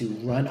has to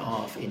run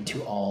off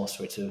into all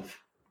sorts of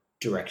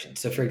directions.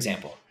 So, for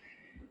example,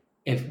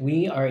 if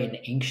we are an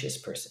anxious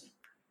person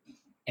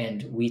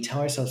and we tell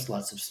ourselves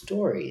lots of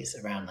stories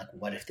around, like,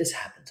 what if this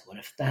happens? What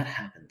if that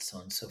happens? So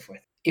on and so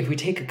forth. If we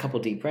take a couple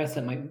deep breaths,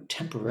 that might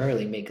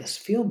temporarily make us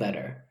feel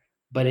better,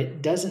 but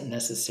it doesn't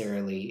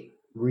necessarily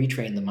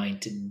retrain the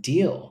mind to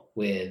deal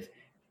with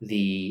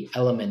the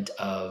element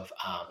of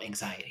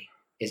anxiety.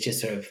 It's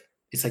just sort of,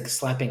 it's like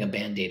slapping a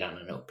band-aid on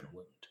an open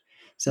wound.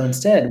 So Mm,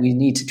 instead, we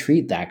need to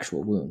treat the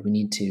actual wound. We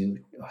need to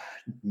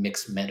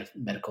mix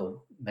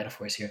medical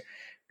metaphors here.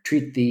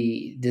 Treat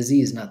the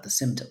disease, not the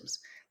symptoms.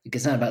 Like,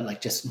 it's not about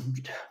like just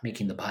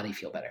making the body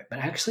feel better, but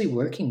actually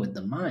working with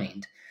the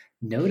mind,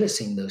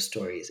 noticing those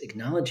stories,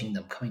 acknowledging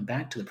them, coming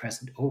back to the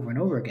present over and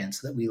over again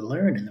so that we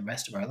learn in the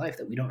rest of our life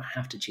that we don't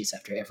have to chase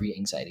after every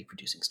anxiety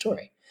producing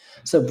story.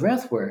 So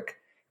breath work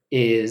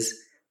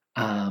is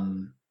a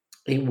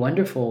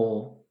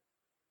wonderful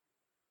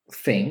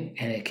thing,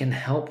 and it can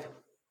help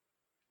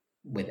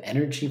with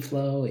energy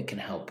flow. It can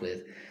help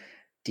with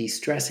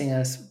de-stressing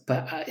us,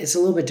 but it's a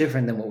little bit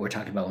different than what we're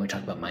talking about when we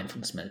talk about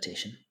mindfulness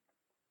meditation.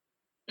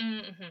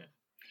 mm-hmm.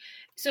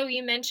 So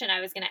you mentioned,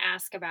 I was going to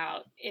ask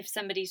about if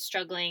somebody's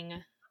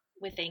struggling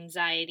with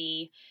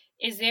anxiety,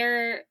 is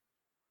there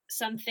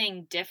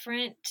something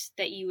different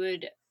that you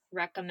would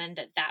recommend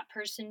that that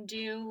person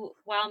do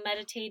while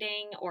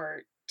meditating,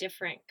 or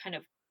different kind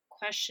of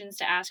questions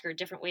to ask or a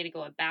different way to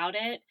go about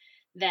it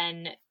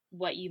than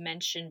what you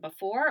mentioned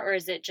before? Or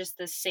is it just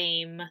the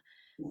same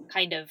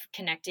kind of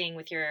connecting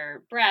with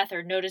your breath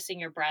or noticing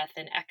your breath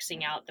and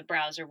Xing out the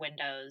browser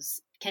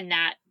windows? Can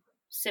that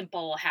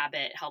simple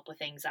habit help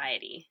with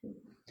anxiety?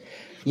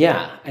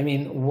 Yeah, I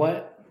mean,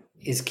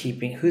 who's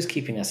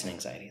keeping us in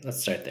anxiety?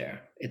 Let's start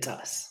there. It's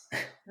us,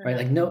 right? Uh-huh.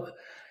 Like, no,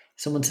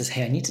 someone says,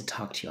 "Hey, I need to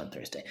talk to you on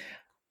Thursday."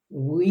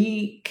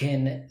 We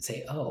can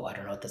say, "Oh, I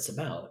don't know what that's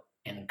about,"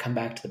 and come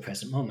back to the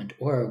present moment,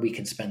 or we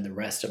can spend the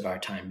rest of our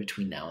time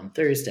between now and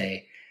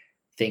Thursday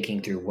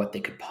thinking through what they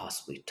could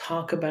possibly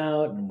talk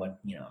about and what,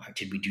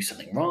 did we do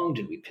something wrong?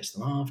 Did we piss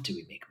them off? Did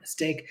we make a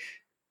mistake?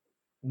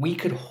 We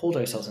could hold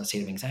ourselves in a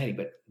state of anxiety,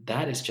 but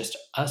that is just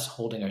us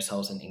holding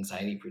ourselves in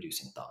anxiety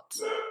producing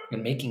thoughts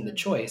and making the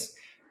choice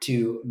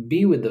to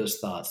be with those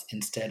thoughts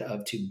instead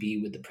of to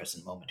be with the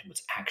present moment and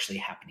what's actually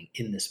happening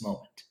in this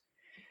moment.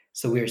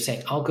 So we were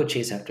saying, I'll go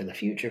chase after the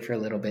future for a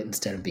little bit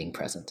instead of being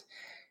present.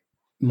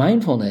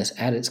 Mindfulness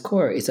at its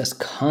core is us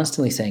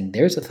constantly saying,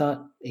 there's a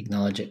thought,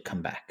 acknowledge it,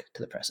 come back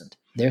to the present.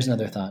 There's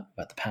another thought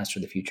about the past or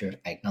the future,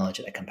 I acknowledge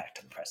it, I come back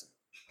to the present.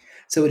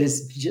 So it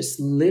is just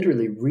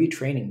literally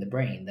retraining the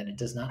brain that it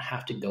does not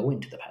have to go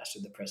into the past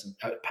or the present,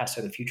 past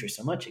or the future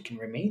so much. It can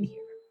remain here.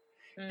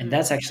 And Mm.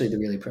 that's actually the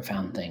really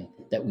profound thing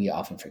that we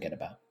often forget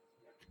about.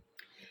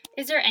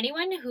 Is there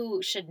anyone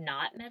who should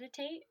not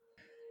meditate?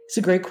 It's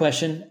a great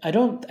question. I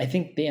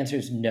think the answer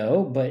is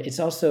no, but it's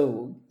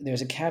also,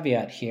 there's a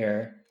caveat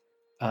here,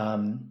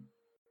 um,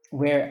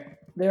 where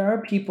there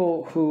are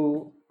people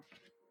who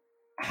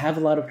have a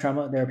lot of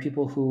trauma. There are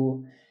people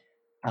who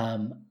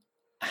um,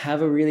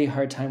 have a really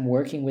hard time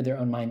working with their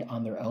own mind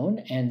on their own.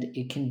 And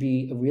it can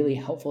be a really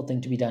helpful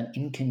thing to be done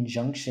in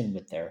conjunction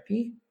with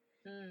therapy.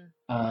 Mm.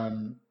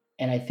 Um,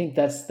 and I think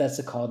that's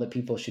a call that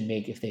people should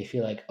make if they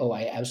feel like, oh,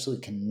 I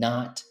absolutely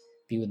cannot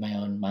be with my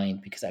own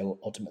mind because I will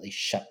ultimately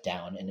shut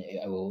down and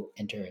I will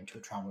enter into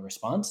a trauma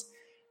response.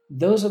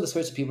 Those are the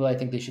sorts of people I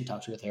think they should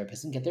talk to a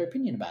therapist and get their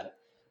opinion about it.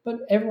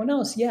 But everyone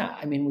else, yeah,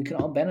 I mean, we can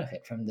all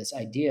benefit from this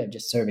idea of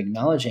just sort of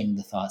acknowledging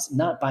the thoughts,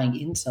 not buying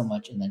in so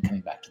much, and then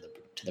coming back to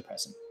the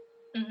present.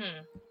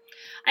 Hmm.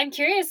 I'm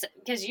curious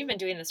because you've been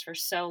doing this for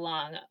so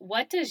long.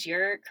 What does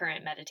your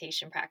current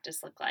meditation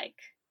practice look like?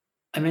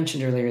 I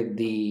mentioned earlier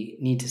the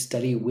need to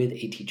study with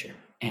a teacher,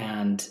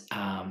 and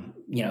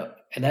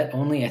that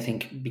only I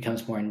think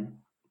becomes more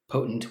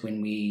potent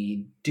when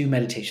we do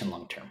meditation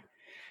long term.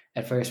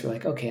 at first we're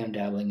like, okay, I'm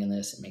dabbling in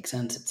this. It makes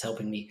sense. It's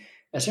helping me.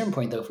 At a certain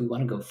point, though, if we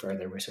want to go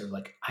further, we're sort of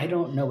like, I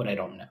don't know what I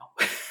don't know.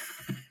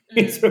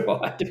 It's Mm, sort of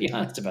all have to be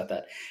honest about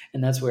that.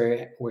 And that's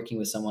where working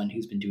with someone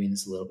who's been doing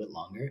this a little bit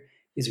longer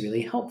is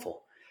really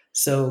helpful.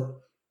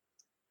 So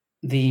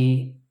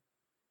the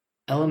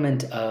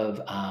element of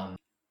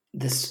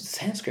this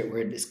Sanskrit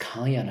word is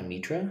Kalyana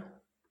Mitra,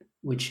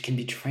 which can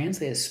be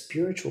translated as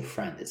spiritual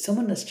friend. It's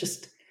someone that's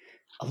just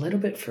a little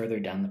bit further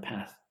down the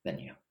path than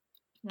you.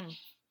 mm,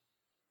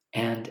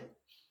 And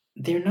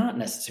they're not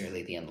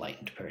necessarily the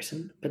enlightened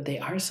person, but they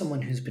are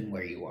someone who's been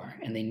where you are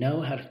and they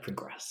know how to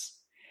progress.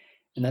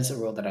 And that's a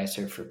role that I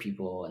serve for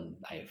people, and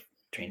I've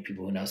trained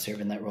people who now serve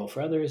in that role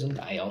for others, and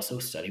I also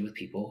study with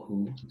people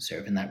who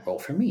serve in that role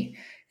for me.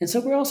 And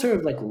so we're all sort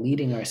of like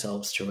leading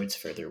ourselves towards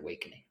further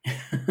awakening.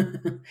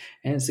 And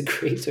it's a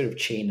great sort of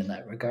chain in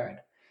that regard.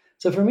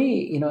 So for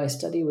me, I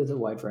study with a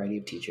wide variety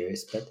of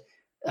teachers, but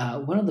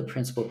one of the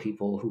principal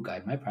people who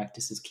guide my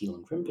practice is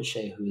Keelan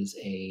Rinpoche, who is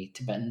a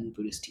Tibetan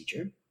Buddhist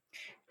teacher.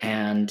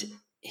 And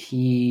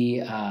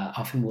he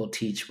often will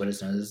teach what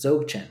is known as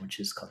Dzogchen, which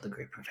is called the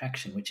Great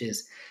Perfection, which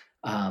is,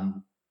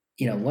 um,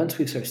 once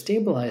we've sort of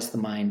stabilized the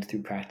mind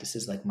through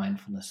practices like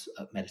mindfulness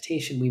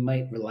meditation, we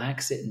might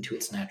relax it into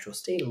its natural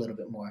state a little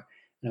bit more.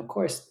 And of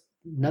course,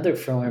 another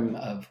form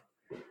of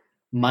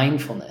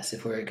mindfulness,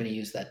 if we're going to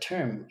use that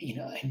term,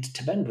 in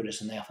Tibetan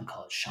Buddhism, they often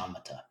call it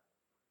shamatha.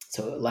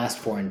 So last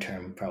foreign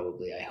term,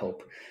 probably, I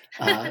hope.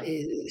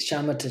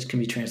 Shamatha can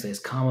be translated as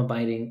calm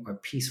abiding or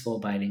peaceful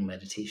abiding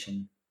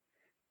meditation.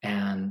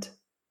 And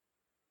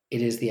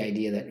it is the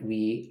idea that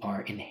we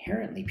are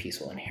inherently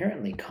peaceful,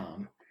 inherently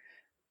calm.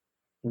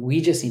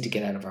 We just need to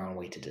get out of our own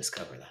way to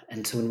discover that.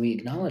 And so when we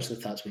acknowledge the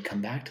thoughts, we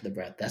come back to the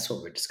breath. That's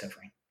what we're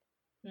discovering.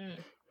 mm.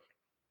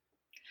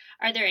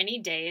 Are there any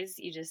days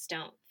you just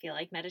don't feel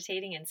like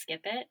meditating and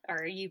skip it, or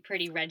are you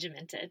pretty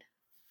regimented?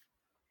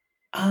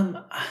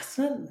 It's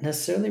not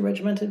necessarily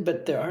regimented,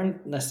 but there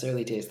aren't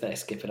necessarily days that I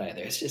skip it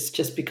either. It's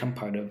just become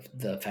part of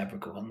the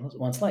fabric of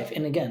one's life.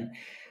 And again,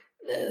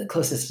 the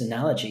closest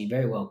analogy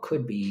very well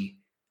could be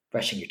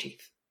brushing your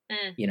teeth.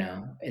 Eh.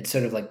 It's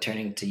sort of like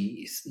turning to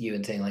you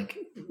and saying like,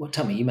 well,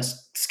 tell me, you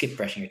must skip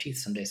brushing your teeth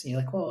some days. And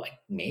you're like, well,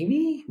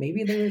 maybe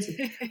there is,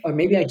 or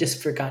maybe I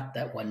just forgot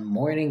that one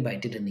morning, but I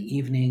did in the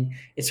evening.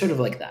 It's sort of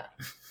like that.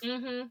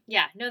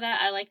 Yeah, no,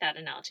 that I like that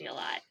analogy a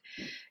lot.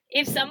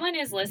 If someone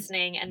is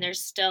listening and they're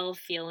still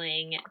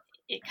feeling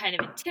kind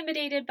of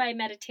intimidated by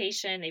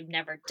meditation, they've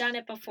never done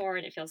it before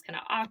and it feels kind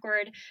of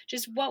awkward,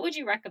 just what would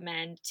you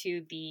recommend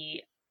to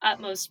the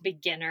utmost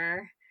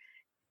beginner?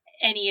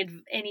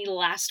 Any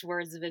last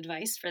words of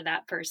advice for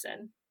that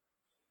person?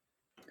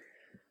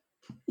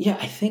 Yeah,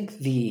 I think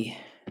the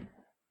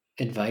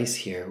advice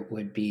here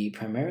would be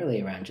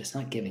primarily around just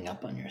not giving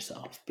up on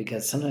yourself,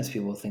 because sometimes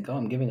people think, oh,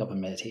 I'm giving up on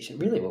meditation.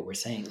 Really, what we're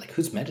saying, like,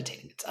 who's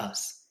meditating? It's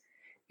us.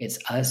 It's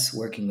us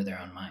working with our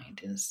own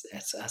mind.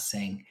 It's us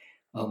saying,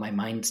 oh, my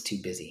mind's too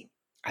busy.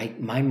 I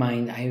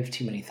have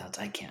too many thoughts.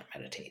 I can't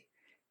meditate.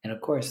 And of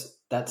course,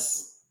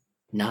 that's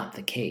not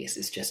the case.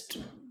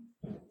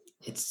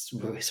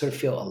 We sort of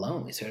feel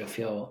alone. We sort of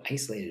feel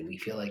isolated. We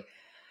feel like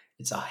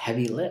it's a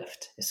heavy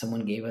lift. If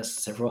someone gave us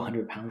several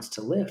hundred pounds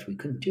to lift, we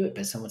couldn't do it.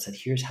 But someone said,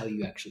 here's how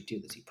you actually do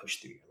this. You push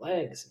through your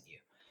legs and you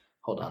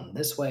hold on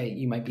this way.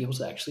 You might be able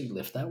to actually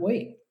lift that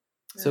weight.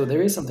 So Uh,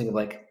 there is something of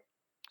like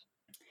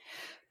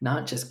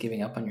not just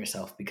giving up on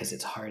yourself because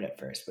it's hard at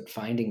first, but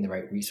finding the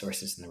right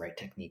resources and the right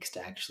techniques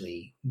to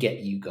actually get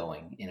you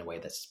going in a way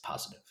that's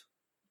positive.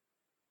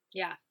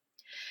 yeah.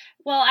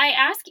 Well, I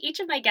ask each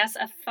of my guests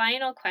a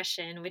final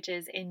question, which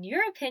is, in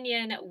your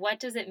opinion, what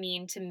does it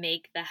mean to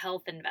make the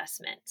health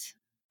investment?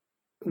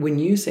 When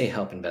you say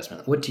help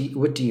investment, what do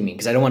you mean?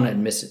 Because I don't want to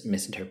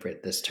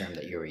misinterpret this term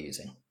that you were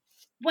using.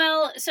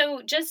 Well,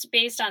 so just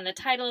based on the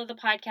title of the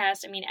podcast,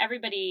 I mean,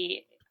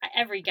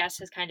 every guest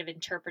has kind of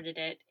interpreted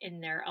it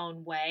in their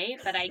own way,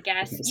 but I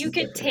guess This you is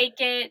could different.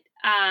 take it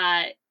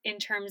in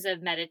terms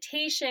of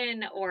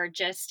meditation or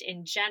just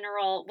in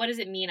general. What does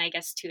it mean, I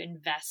guess, to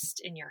invest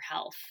in your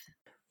health?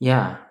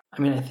 Yeah.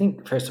 I mean, I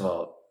think, first of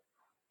all,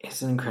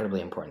 it's an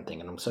incredibly important thing.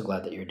 And I'm so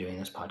glad that you're doing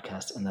this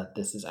podcast and that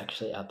this is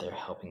actually out there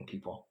helping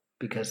people,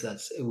 because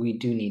we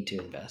do need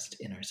to invest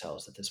in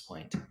ourselves at this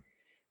point.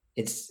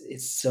 It's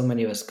so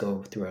many of us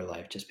go through our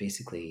life just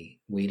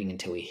basically waiting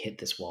until we hit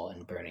this wall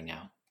and burning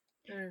out.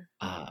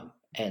 Mm.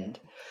 And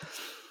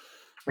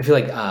I feel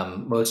like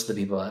most of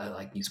the people,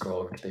 like, you scroll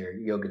over to their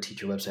yoga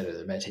teacher website or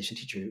their meditation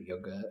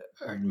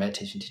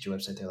teacher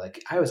website, they're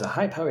like, I was a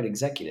high powered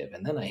executive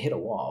and then I hit a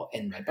wall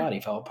and my body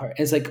fell apart.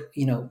 And it's like,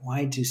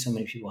 why do so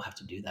many people have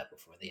to do that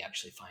before they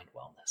actually find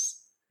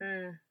wellness?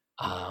 Mm.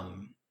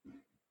 Um,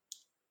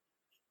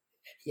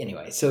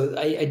 anyway, so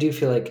I do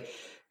feel like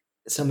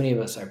so many of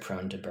us are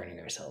prone to burning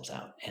ourselves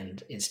out,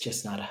 and it's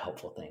just not a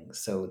helpful thing.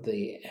 So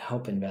the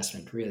help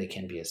investment really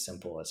can be as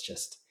simple as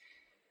just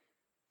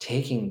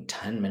taking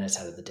 10 minutes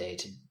out of the day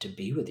to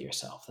be with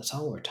yourself. That's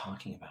all we're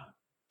talking about.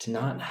 To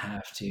not Mm.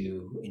 have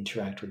to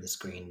interact with the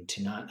screen,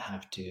 to not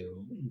have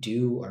to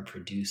do or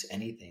produce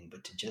anything,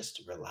 but to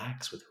just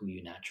relax with who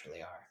you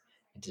naturally are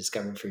and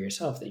discover for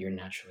yourself that you're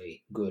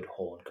naturally good,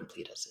 whole, and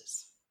complete as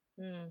is.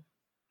 Mm.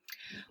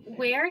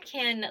 Where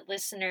can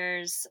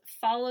listeners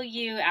follow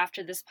you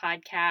after this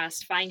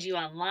podcast, find you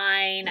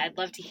online? I'd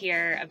love to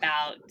hear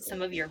about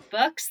some of your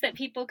books that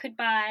people could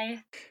buy.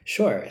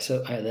 Sure.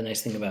 So the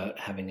nice thing about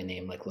having a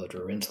name like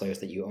Lodro Rinzler is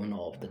that you own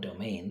all of the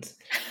domains.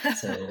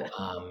 So,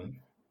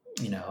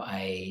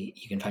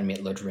 you can find me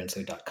at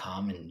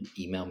lodrorinsler.com and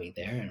email me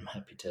there, and I'm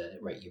happy to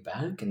write you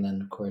back. And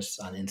then, of course,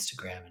 on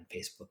Instagram and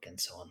Facebook and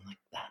so on like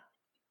that.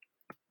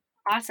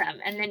 Awesome.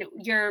 And then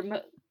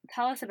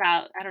tell us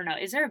about, I don't know,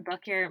 is there a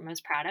book you're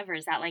most proud of, or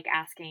is that like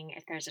asking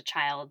if there's a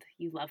child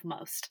you love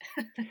most?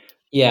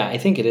 Yeah, I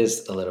think it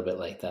is a little bit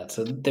like that.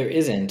 So there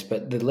isn't,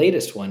 but the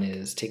latest one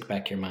is Take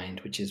Back Your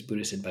Mind, which is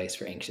Buddhist advice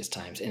for anxious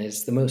times. And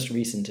it's the most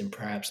recent and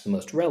perhaps the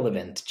most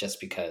relevant just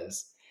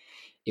because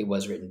it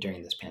was written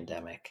during this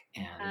pandemic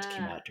and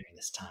came out during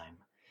this time.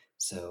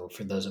 So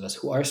for those of us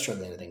who are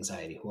struggling with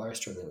anxiety, who are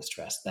struggling with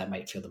stress, that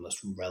might feel the most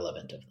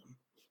relevant of them.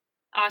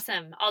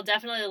 Awesome. I'll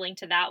definitely link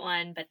to that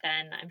one, but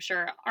then I'm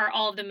sure, are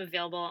all of them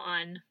available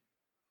on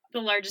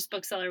the largest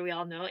bookseller we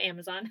all know,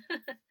 Amazon?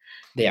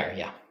 They are,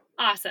 yeah.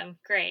 Awesome.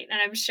 Great.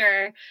 And I'm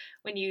sure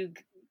when you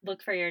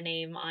look for your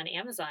name on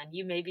Amazon,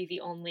 you may be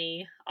the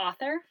only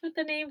author with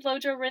the name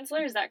Lodro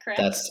Rinzler. Is that correct?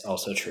 That's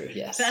also true,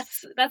 yes.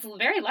 That's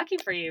very lucky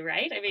for you,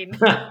 right? I mean,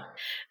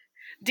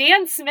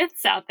 Dan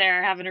Smith's out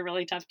there having a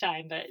really tough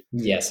time, but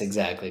yes,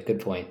 exactly.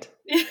 Good point.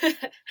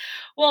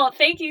 Well,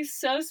 thank you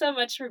so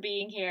much for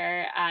being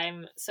here.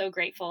 I'm so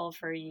grateful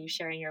for you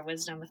sharing your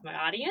wisdom with my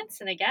audience.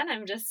 And again,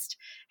 I'm just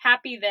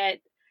happy that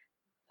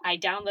I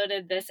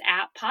downloaded this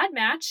app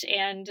Podmatch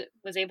and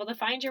was able to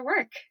find your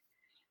work.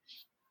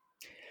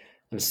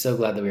 I'm so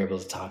glad that we were able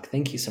to talk.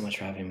 Thank you so much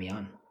for having me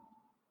on.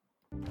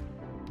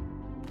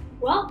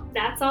 Well,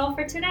 that's all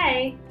for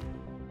today.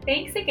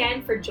 Thanks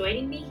again for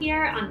joining me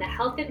here on the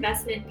Health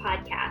Investment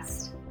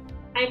Podcast.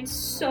 I'm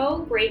so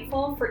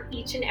grateful for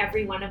each and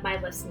every one of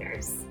my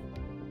listeners.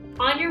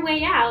 On your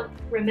way out,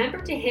 remember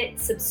to hit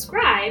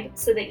subscribe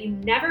so that you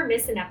never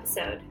miss an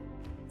episode.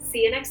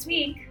 See you next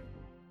week.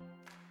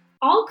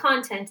 All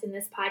content in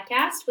this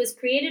podcast was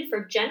created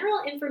for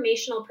general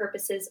informational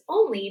purposes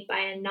only by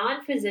a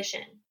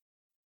non-physician.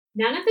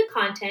 None of the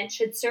content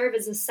should serve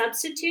as a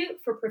substitute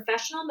for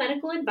professional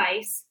medical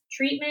advice,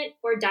 treatment,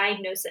 or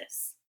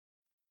diagnosis.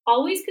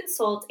 Always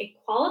consult a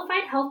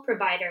qualified health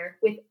provider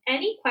with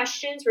any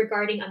questions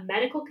regarding a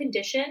medical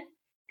condition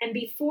and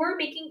before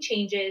making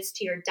changes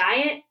to your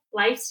diet,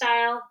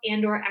 lifestyle,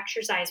 and/or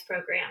exercise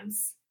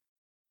programs.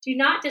 Do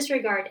not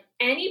disregard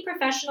any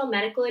professional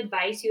medical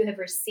advice you have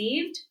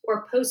received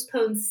or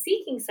postpone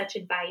seeking such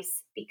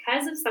advice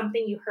because of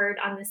something you heard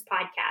on this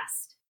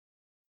podcast.